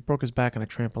fusions. He broke his back on a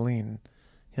trampoline. And,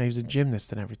 you know, he was a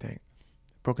gymnast and everything.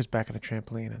 Broke his back on a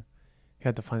trampoline, and he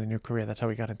had to find a new career. That's how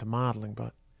he got into modeling.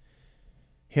 But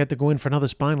he had to go in for another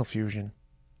spinal fusion.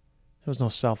 There was no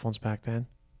cell phones back then.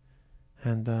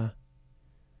 And a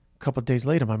couple of days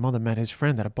later, my mother met his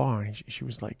friend at a bar, and she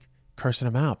was like cursing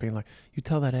him out, being like, "You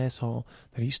tell that asshole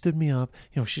that he stood me up."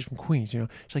 You know, she's from Queens, you know.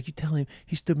 She's like, "You tell him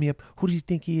he stood me up. Who do you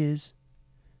think he is?"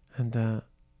 And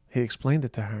he explained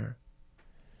it to her.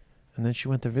 And then she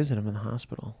went to visit him in the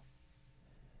hospital.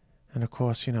 And of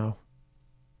course, you know,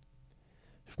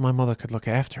 if my mother could look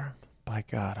after him, by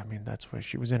God, I mean, that's where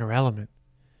she was in her element.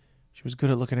 She was good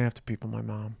at looking after people, my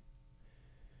mom.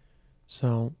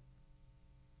 So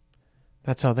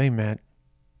that's how they met.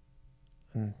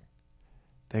 And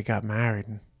they got married.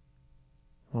 And,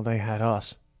 well, they had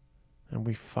us. And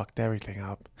we fucked everything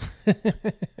up.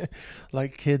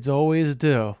 Like kids always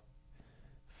do.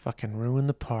 Fucking ruined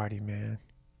the party, man.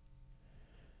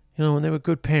 You know, and they were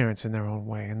good parents in their own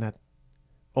way, in that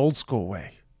old school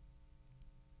way.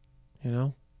 You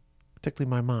know? Particularly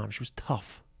my mom. She was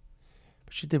tough.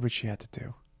 But she did what she had to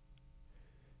do.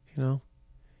 You know?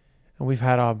 And we've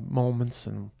had our moments,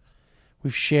 and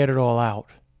we've shared it all out.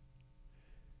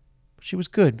 But she was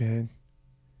good, man.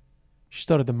 She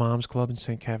started the Moms Club in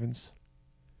St. Kevin's.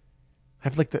 I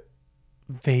have like the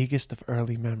vaguest of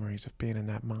early memories of being in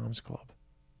that Moms Club.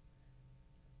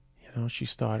 You know, she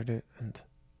started it, and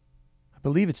I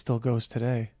believe it still goes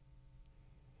today.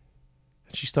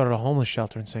 And she started a homeless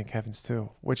shelter in St. Kevin's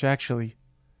too, which actually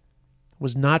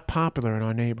was not popular in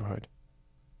our neighborhood.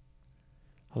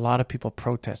 A lot of people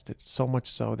protested, so much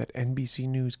so that NBC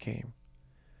News came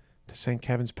to St.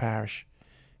 Kevin's Parish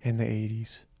in the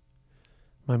 80s.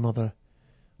 My mother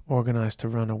organized to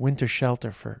run a winter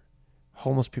shelter for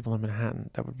homeless people in Manhattan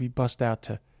that would be bussed out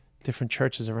to different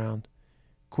churches around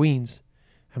Queens,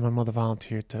 and my mother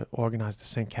volunteered to organize the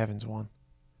St. Kevin's one.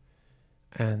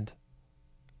 And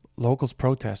locals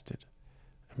protested,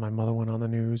 and my mother went on the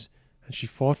news, and she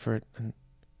fought for it, and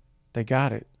they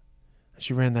got it. And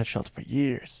she ran that shelter for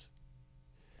years.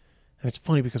 And it's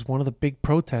funny because one of the big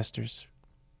protesters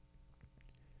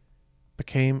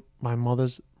became my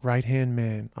mother's right-hand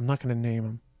man. I'm not going to name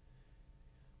him.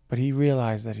 But he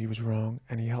realized that he was wrong,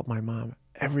 and he helped my mom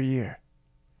every year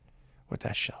with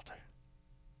that shelter.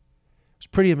 It was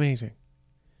pretty amazing.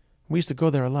 We used to go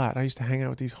there a lot. I used to hang out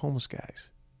with these homeless guys.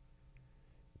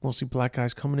 Mostly black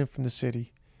guys coming in from the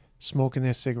city, smoking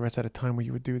their cigarettes at a time where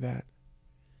you would do that.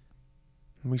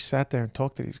 And we sat there and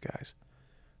talked to these guys.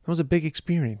 That was a big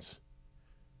experience.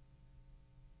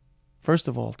 First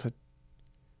of all, to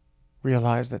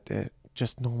realize that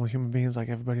just normal human beings like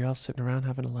everybody else, sitting around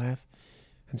having a laugh.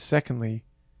 And secondly,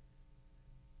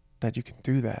 that you can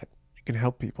do that. You can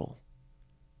help people.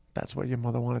 That's what your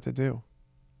mother wanted to do.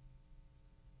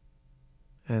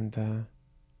 And,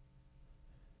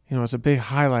 it's a big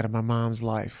highlight of my mom's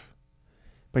life.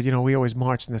 But, we always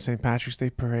marched in the St. Patrick's Day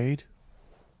Parade.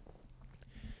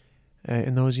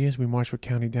 In those years, we marched with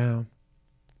County Down.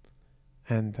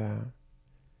 And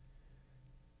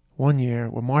one year,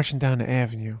 we're marching down the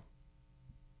avenue.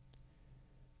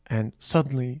 And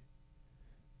suddenly,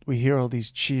 we hear all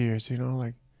these cheers,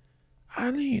 like,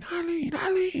 Eileen, Eileen,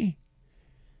 Eileen.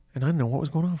 And I didn't know what was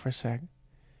going on for a sec.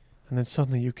 And then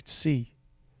suddenly you could see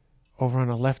over on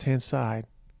the left-hand side,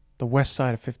 the west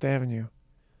side of Fifth Avenue,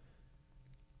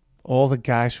 all the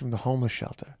guys from the homeless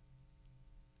shelter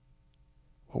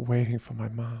were waiting for my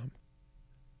mom.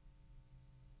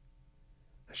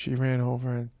 She ran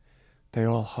over and they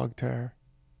all hugged her.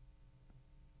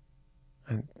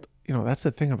 And, that's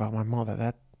the thing about my mother,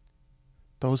 that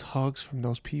those hugs from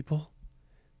those people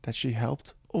that she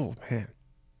helped, oh man,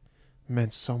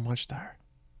 meant so much to her.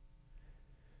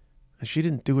 And she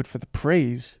didn't do it for the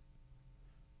praise.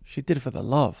 She did it for the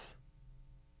love.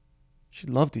 She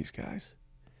loved these guys.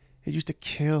 It used to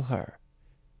kill her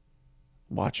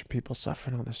watching people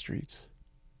suffering on the streets.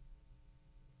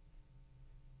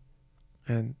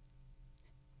 And,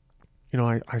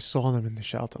 I saw them in the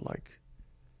shelter like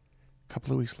a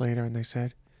couple of weeks later, and they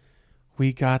said,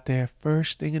 we got there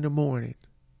first thing in the morning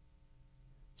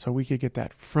so we could get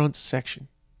that front section.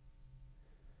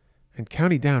 And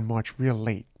County Down marched real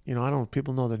late. I don't know if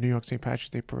people know the New York St. Patrick's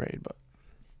Day Parade, but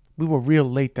we were real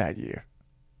late that year.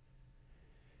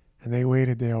 And they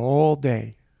waited there all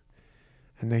day.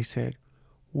 And they said,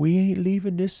 we ain't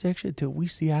leaving this section till we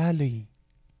see Eileen.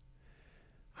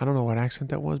 I don't know what accent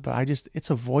that was, but it's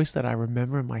a voice that I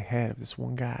remember in my head of this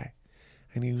one guy.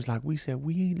 And he was like, we said,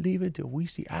 we ain't leaving till we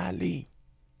see Eileen.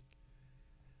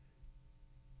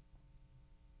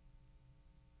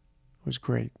 It was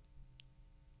great.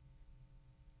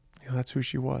 That's who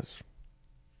she was.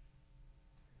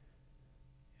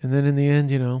 And then in the end,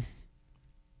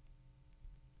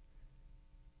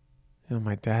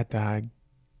 my dad died.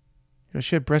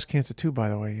 She had breast cancer too, by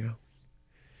the way,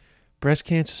 Breast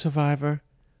cancer survivor,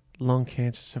 lung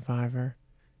cancer survivor,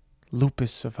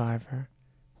 lupus survivor,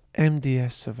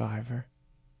 MDS survivor,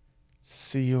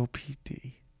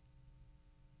 COPD.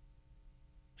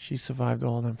 She survived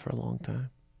all of them for a long time.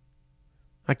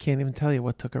 I can't even tell you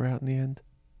what took her out in the end.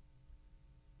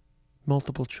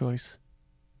 Multiple choice.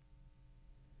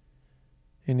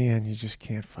 In the end, you just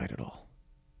can't fight it all.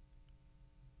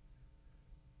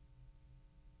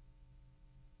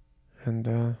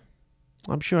 And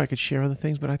I'm sure I could share other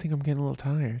things, but I think I'm getting a little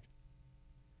tired.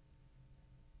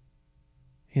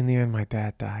 In the end, my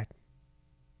dad died.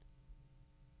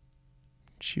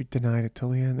 She denied it till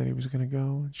the end that he was going to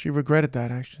go. She regretted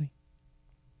that, actually.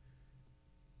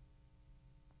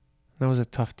 That was a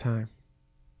tough time.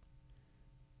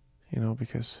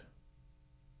 Because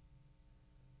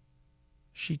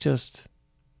she just,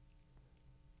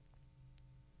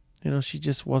 she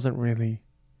just wasn't really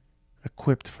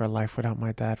equipped for a life without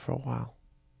my dad for a while.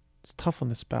 It's tough on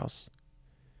the spouse.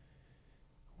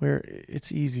 Where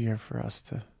it's easier for us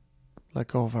to let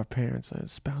go of our parents. The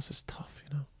spouse is tough,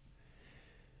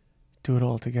 Do it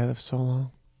all together for so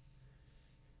long.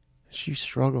 She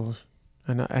struggles.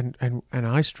 And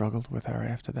I struggled with her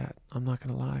after that. I'm not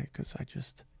going to lie, because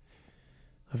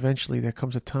eventually there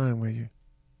comes a time where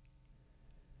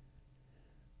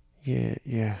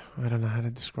I don't know how to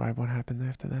describe what happened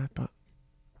after that, but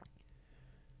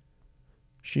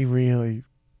she really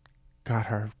got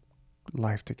her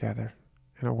life together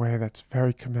in a way that's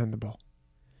very commendable.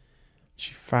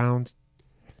 She found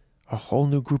a whole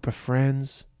new group of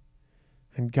friends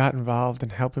and got involved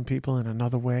in helping people in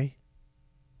another way,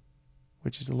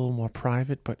 which is a little more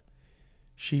private, but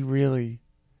she really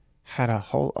had a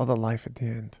whole other life at the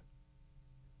end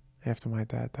after my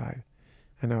dad died,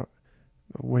 and a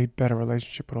way better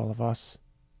relationship with all of us.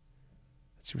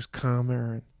 She was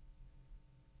calmer, and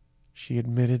she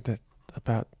admitted that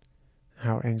about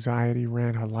how anxiety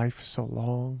ran her life for so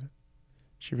long.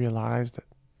 She realized that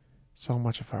so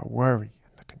much of her worry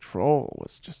and the control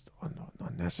was just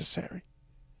unnecessary.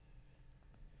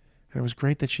 And it was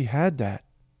great that she had that.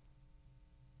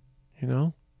 It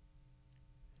was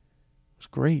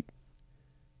great.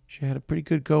 She had a pretty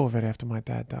good go of it after my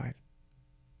dad died,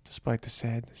 despite the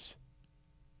sadness.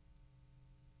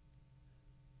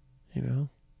 And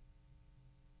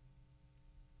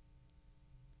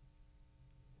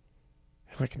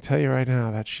I can tell you right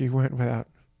now that she went without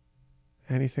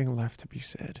anything left to be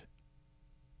said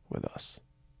with us.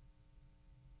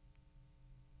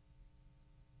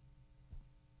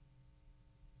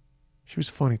 She was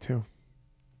funny too.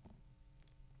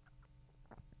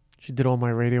 She did all my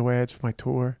radio ads for my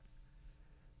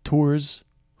tours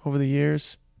over the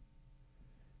years.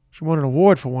 She won an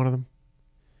award for one of them.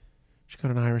 She got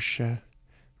an Irish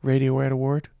radio ad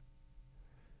award.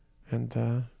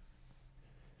 And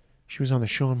she was on the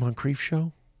Sean Moncrief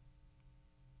show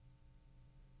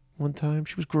one time.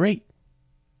 She was great.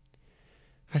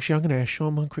 Actually, I'm going to ask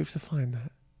Sean Moncrief to find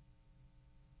that.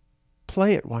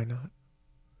 Play it, why not?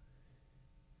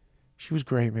 She was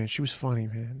great, man. She was funny,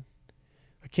 man.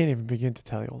 I can't even begin to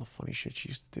tell you all the funny shit she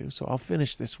used to do. So I'll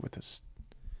finish this with a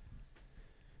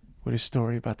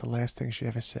story about the last thing she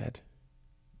ever said.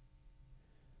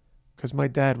 Because my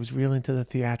dad was real into the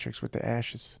theatrics with the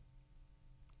ashes.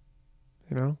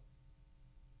 You know?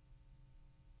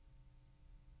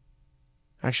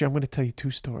 Actually, I'm going to tell you 2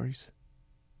 stories.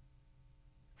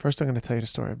 First, I'm going to tell you the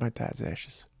story of my dad's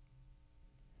ashes.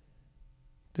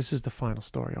 This is the final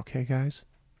story, okay, guys?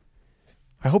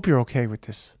 I hope you're okay with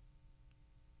this.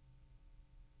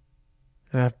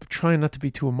 And I'm trying not to be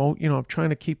too I'm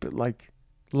trying to keep it, like,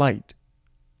 light.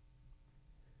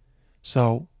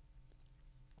 So,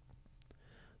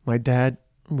 my dad,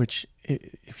 which,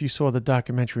 if you saw the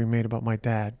documentary made about my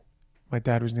dad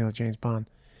was Neil James Bond.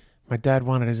 My dad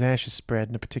wanted his ashes spread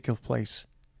in a particular place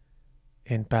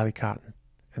in Ballycotton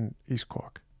in East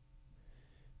Cork.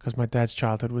 Because my dad's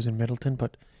childhood was in Middleton,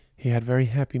 but he had very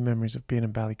happy memories of being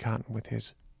in Ballycotton with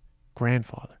his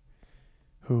grandfather,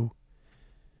 who,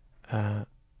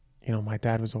 my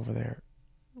dad was over there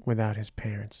without his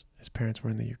parents. His parents were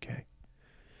in the UK.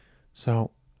 So,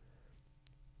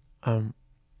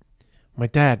 my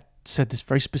dad said this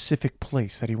very specific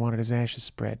place that he wanted his ashes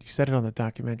spread. He said it on the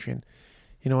documentary. And,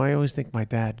 I always think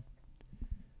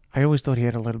I always thought he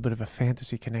had a little bit of a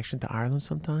fantasy connection to Ireland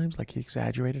sometimes. Like he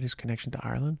exaggerated his connection to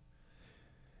Ireland.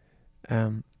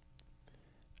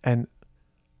 And,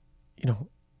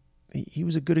 he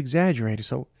was a good exaggerator.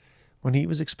 So when he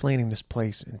was explaining this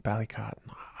place in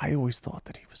Ballycotton, I always thought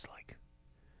that he was like,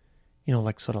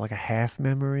 like sort of like a half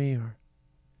memory. And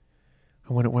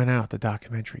when it went out, the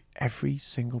documentary, every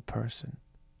single person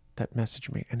that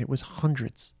messaged me, and it was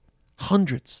hundreds,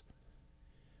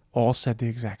 all said the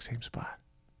exact same spot.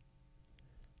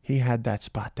 He had that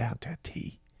spot down to a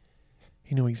T.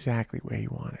 He knew exactly where he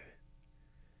wanted it.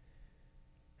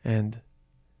 And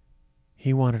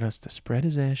he wanted us to spread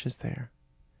his ashes there,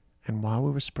 and while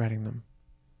we were spreading them,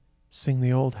 sing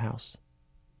The Old House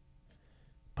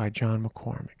by John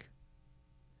McCormick,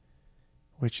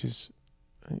 which is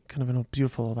kind of a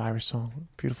beautiful old Irish song,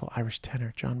 beautiful Irish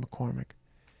tenor, John McCormick.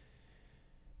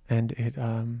 And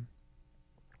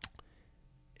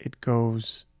it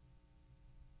goes,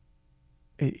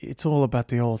 it's all about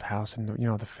the old house and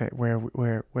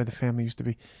where the family used to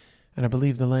be. And I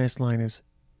believe the last line is,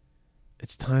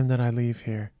 "It's time that I leave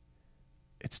here.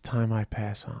 It's time I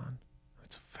pass on."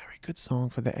 It's a very good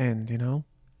song for the end,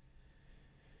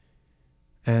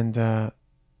 And I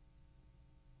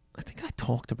think I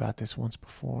talked about this once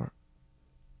before.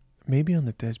 Maybe on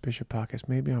the Des Bishop podcast.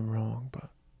 Maybe I'm wrong, but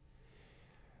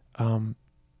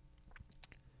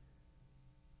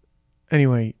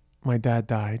anyway, my dad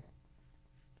died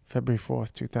February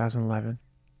 4th, 2011,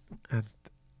 and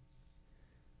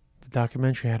the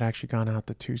documentary had actually gone out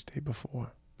the Thursday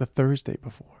before.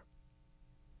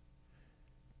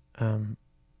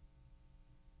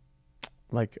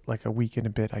 Like a week and a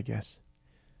bit, I guess.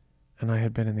 And I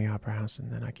had been in the Opera House,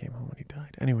 and then I came home when he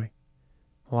died. Anyway,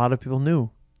 a lot of people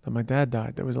knew that my dad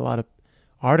died. There was a lot of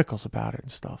articles about it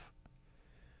and stuff.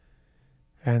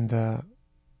 And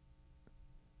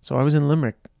so I was in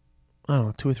Limerick, I don't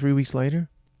know, 2 or 3 weeks later,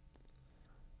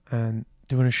 and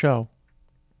doing a show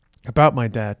about my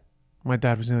dad. My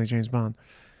dad was nearly James Bond,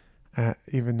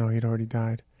 even though he'd already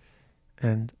died.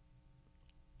 And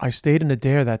I stayed in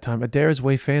Adair that time. Adair is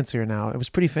way fancier now. It was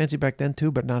pretty fancy back then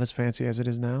too, but not as fancy as it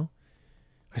is now.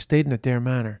 I stayed in Adair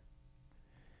Manor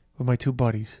with my 2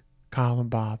 buddies, Kyle and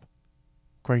Bob,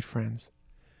 great friends.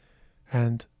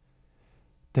 And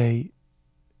we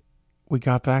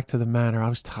got back to the manor. I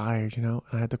was tired, and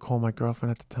I had to call my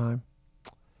girlfriend at the time,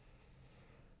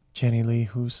 Jenny Lee,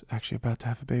 who's actually about to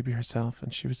have a baby herself,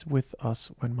 and she was with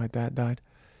us when my dad died.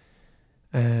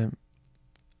 And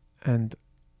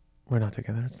we're not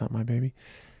together. It's not my baby.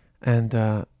 And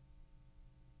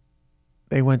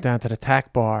they went down to the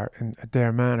Tack Bar in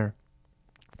Adair Manor,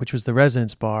 which was the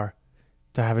residence bar,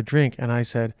 to have a drink. And I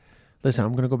said, "Listen,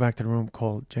 I'm going to go back to the room,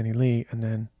 call Jenny Lee, and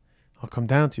then I'll come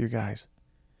down to you guys."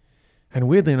 And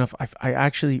weirdly enough, I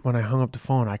actually, when I hung up the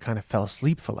phone, I kind of fell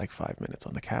asleep for like 5 minutes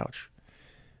on the couch,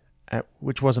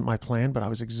 which wasn't my plan, but I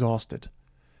was exhausted.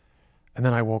 And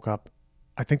then I woke up.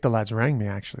 I think the lads rang me,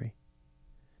 actually.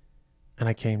 And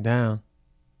I came down,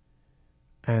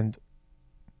 and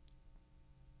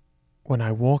when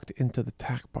I walked into the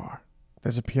tack bar,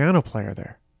 there's a piano player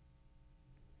there.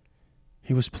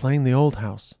 He was playing the Old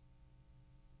House.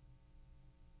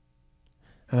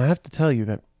 And I have to tell you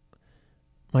that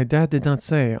my dad did not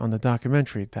say on the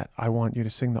documentary that I want you to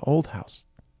sing the Old House.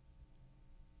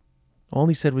 All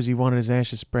he said was he wanted his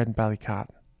ashes spread in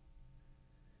Ballycotton.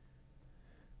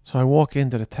 So I walk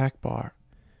into the tack bar,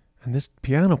 and this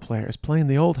piano player is playing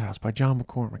the Old House by John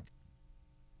McCormick.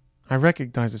 I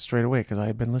recognized it straight away because I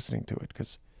had been listening to it,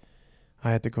 because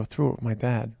I had to go through it with my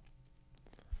dad.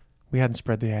 We hadn't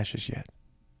spread the ashes yet.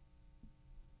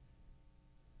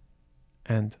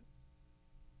 And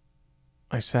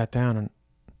I sat down, and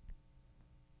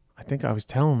I think I was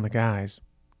telling the guys,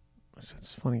 I said,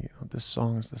 it's funny, this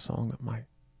song is the song that my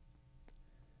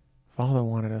father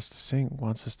wanted us to sing,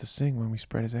 wants us to sing when we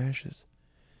spread his ashes.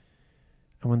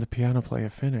 And when the piano player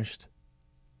finished,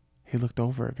 he looked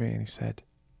over at me and he said,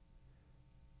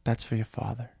 that's for your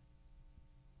father.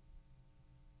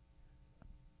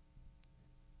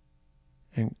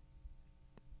 And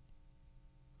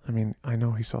I mean, I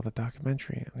know he saw the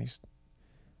documentary, and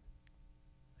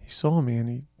he saw me and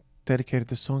he dedicated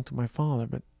the song to my father,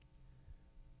 but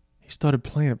he started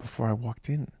playing it before I walked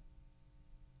in.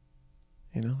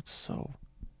 You know, it's so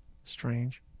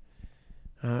strange.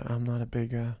 I'm not a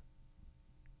big,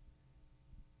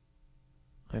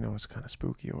 I know it's kind of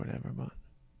spooky or whatever, but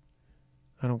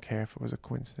I don't care if it was a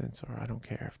coincidence, or I don't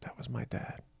care if that was my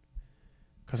dad,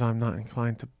 because I'm not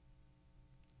inclined to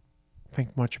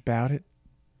think much about it.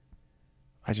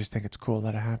 I just think it's cool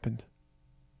that it happened.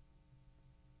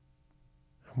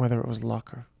 And whether it was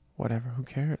luck or whatever, who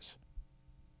cares?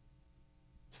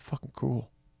 It's fucking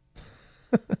cool.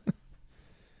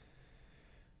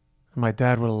 My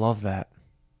dad would have loved that.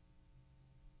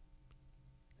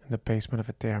 In the basement of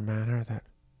a Dare Manor, that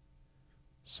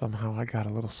somehow I got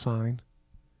a little sign,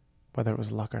 whether it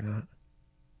was luck or not.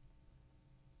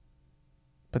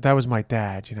 But that was my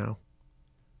dad, you know.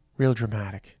 Real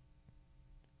dramatic.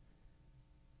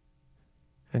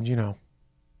 And, you know,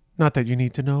 not that you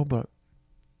need to know, but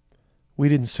we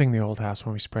didn't sing the Old House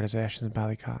when we spread his ashes in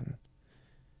Ballycotton.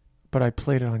 But I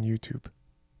played it on YouTube.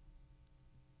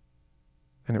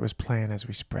 And it was playing as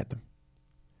we spread them.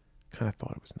 Kind of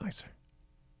thought it was nicer.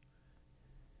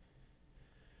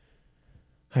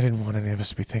 I didn't want any of us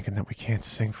to be thinking that we can't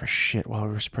sing for shit while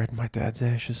we were spreading my dad's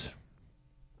ashes.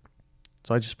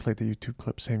 So I just played the YouTube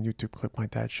clip, same YouTube clip my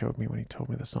dad showed me when he told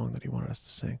me the song that he wanted us to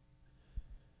sing.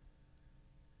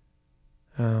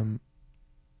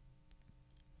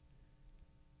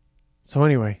 So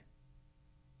anyway,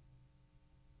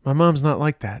 my mom's not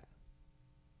like that.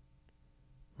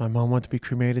 My mom wanted to be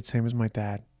cremated, same as my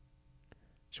dad.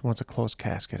 She wants a closed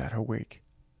casket at her wake.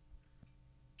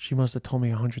 She must have told me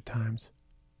 100 times,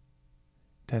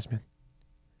 Desmond,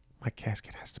 my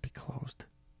casket has to be closed.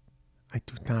 I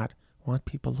do not want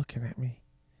people looking at me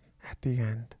at the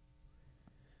end.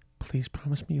 Please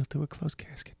promise me you'll do a closed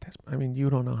casket, Desmond. I mean, you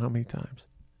don't know how many times.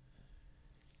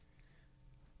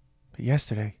 But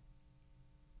yesterday,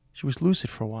 she was lucid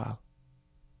for a while.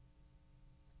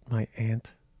 My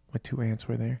two aunts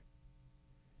were there.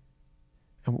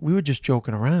 And we were just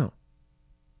joking around.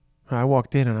 I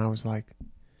walked in and I was like,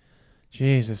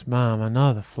 Jesus, Mom,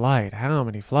 another flight. How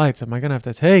many flights am I going to have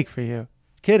to take for you?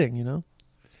 Kidding, you know?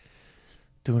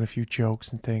 Doing a few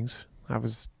jokes and things. I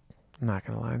was not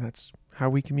going to lie. That's how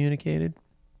we communicated.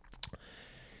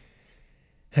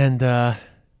 And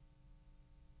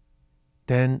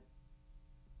then,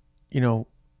 you know,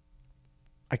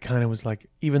 I kind of was like,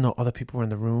 even though other people were in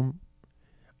the room,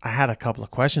 I had a couple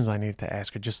of questions I needed to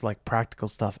ask her, just like practical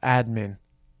stuff, admin.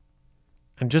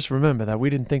 And just remember that we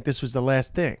didn't think this was the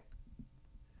last thing.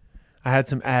 I had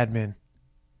some admin.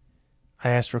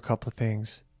 I asked her a couple of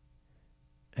things.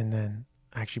 And then,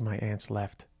 actually, my aunts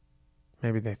left.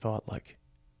 Maybe they thought, like,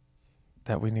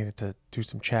 that we needed to do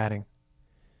some chatting.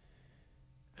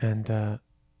 And, you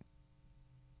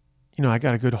know, I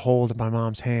got a good hold of my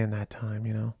mom's hand that time,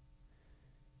 you know.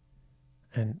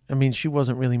 And, I mean, she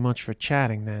wasn't really much for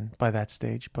chatting then by that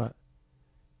stage, but,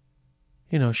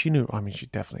 you know, she knew, she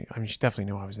definitely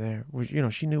knew I was there. You know,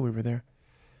 she knew we were there.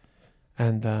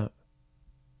 And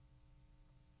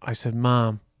I said,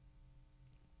 Mom,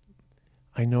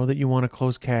 I know that you want a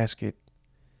closed casket,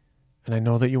 and I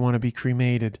know that you want to be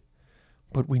cremated,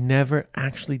 but we never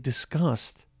actually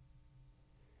discussed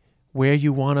where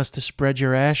you want us to spread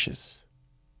your ashes.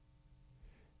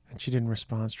 And she didn't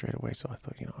respond straight away, so I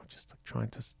thought, you know, just like trying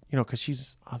to, you know, because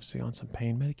she's obviously on some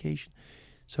pain medication,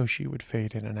 so she would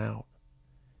fade in and out,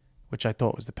 which I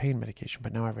thought was the pain medication,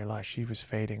 but now I realize she was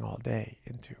fading all day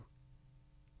into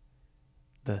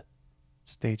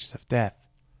stages of death.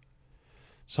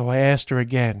 So I asked her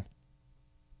again,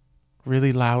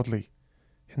 really loudly,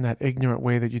 in that ignorant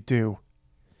way that you do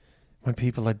when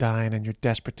people are dying and you're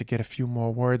desperate to get a few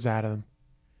more words out of them.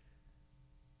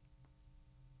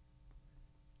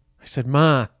 I said,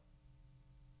 "Ma,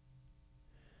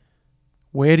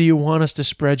 where do you want us to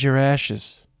spread your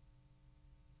ashes?"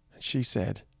 And she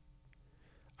said,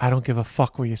 "I don't give a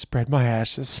fuck where you spread my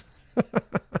ashes."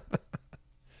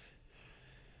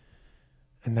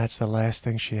 And that's the last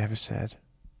thing she ever said.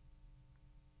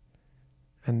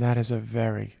 And that is a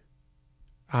very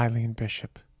Eileen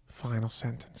Bishop final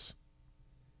sentence.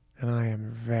 And I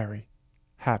am very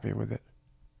happy with it.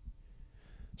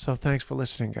 So thanks for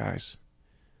listening, guys.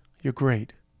 You're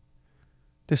great.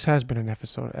 This has been an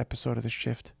episode of The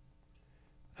Shift,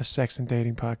 a sex and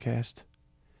dating podcast.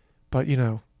 But, you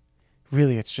know,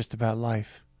 really it's just about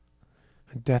life.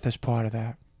 And death is part of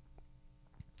that.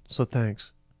 So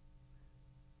thanks.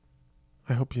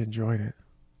 I hope you enjoyed it.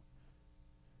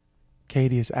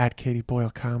 Katie is at Katie Boyle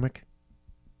Comic.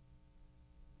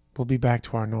 We'll be back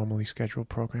to our normally scheduled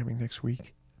programming next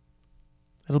week.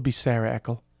 It'll be Sarah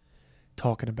Eckel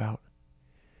talking about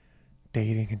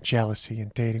dating and jealousy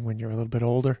and dating when you're a little bit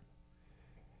older.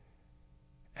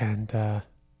 And I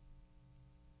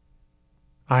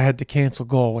had to cancel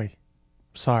Galway.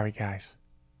 Sorry, guys.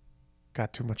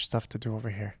 Got too much stuff to do over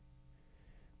here.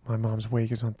 My mom's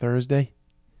wake is on Thursday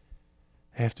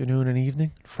afternoon and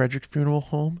evening. Frederick Funeral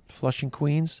Home, Flushing,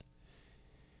 Queens.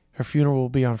 Her funeral will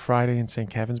be on Friday in St.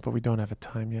 Kevin's, but we don't have a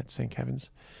time yet. St. Kevin's.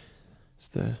 It's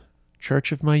the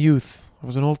church of my youth. I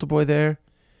was an altar boy there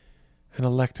and a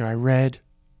lector. I read.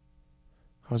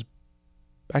 I was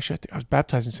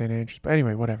baptized in St. Andrews, but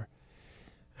anyway, whatever.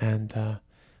 And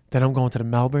then I'm going to the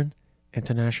Melbourne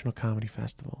International Comedy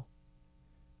Festival.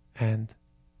 And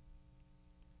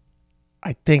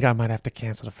I think I might have to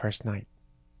cancel the first night.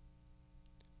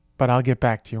 But I'll get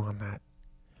back to you on that.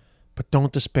 But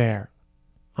don't despair.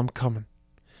 I'm coming.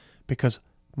 Because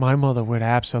my mother would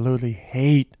absolutely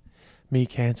hate me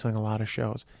canceling a lot of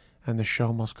shows. And the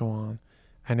show must go on.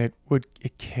 And it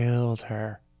killed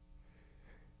her.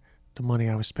 The money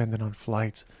I was spending on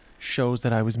flights. Shows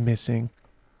that I was missing.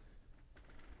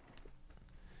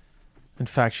 In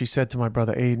fact, she said to my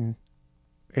brother Aiden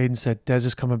said, "Des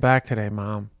is coming back today,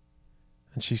 Mom."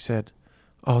 And she said,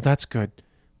 "Oh, that's good.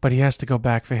 But he has to go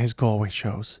back for his Galway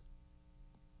shows."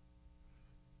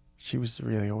 She was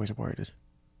really always worried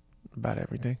about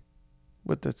everything.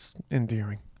 But that's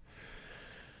endearing.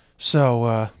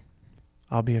 So,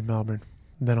 I'll be in Melbourne.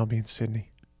 And then I'll be in Sydney.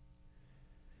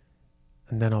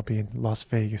 And then I'll be in Las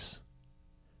Vegas.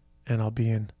 And I'll be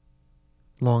in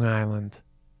Long Island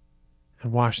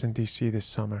and Washington, D.C. this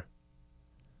summer.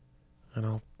 And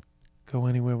I'll go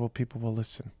anywhere where people will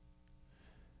listen.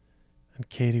 And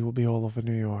Katie will be all over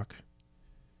New York.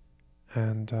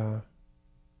 And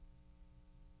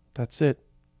that's it.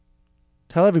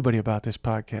 Tell everybody about this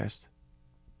podcast.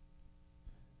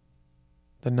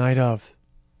 The night of.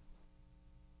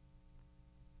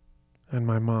 And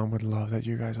my mom would love that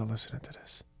you guys are listening to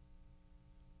this.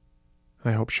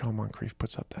 And I hope Sean Moncrief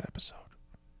puts up that episode.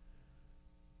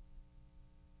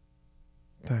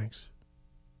 Thanks.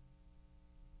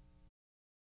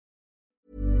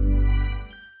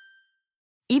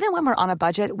 Even when we're on a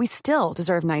budget, we still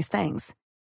deserve nice things.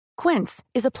 Quince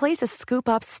is a place to scoop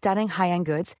up stunning high-end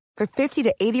goods for 50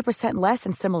 to 80% less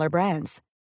than similar brands.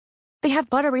 They have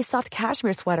buttery soft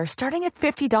cashmere sweaters starting at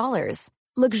 $50,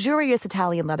 luxurious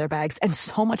Italian leather bags, and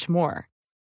so much more.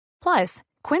 Plus,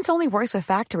 Quince only works with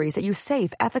factories that use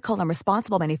safe, ethical, and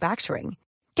responsible manufacturing.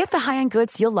 Get the high-end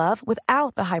goods you'll love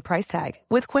without the high price tag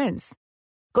with Quince.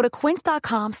 Go to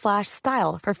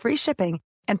quince.com/style for free shipping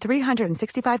and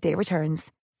 365-day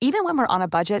returns. Even when we're on a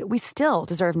budget, we still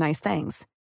deserve nice things.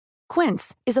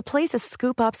 Quince is a place to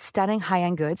scoop up stunning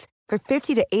high-end goods for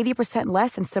 50 to 80%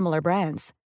 less than similar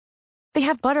brands. They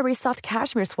have buttery soft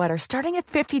cashmere sweaters starting at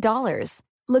 $50,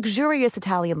 luxurious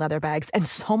Italian leather bags, and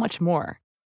so much more.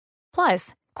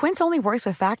 Plus, Quince only works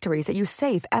with factories that use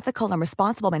safe, ethical, and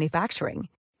responsible manufacturing.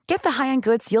 Get the high-end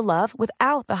goods you'll love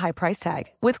without the high price tag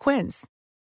with Quince.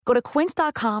 Go to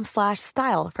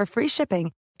quince.com/style for free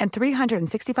shipping and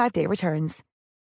 365-day returns.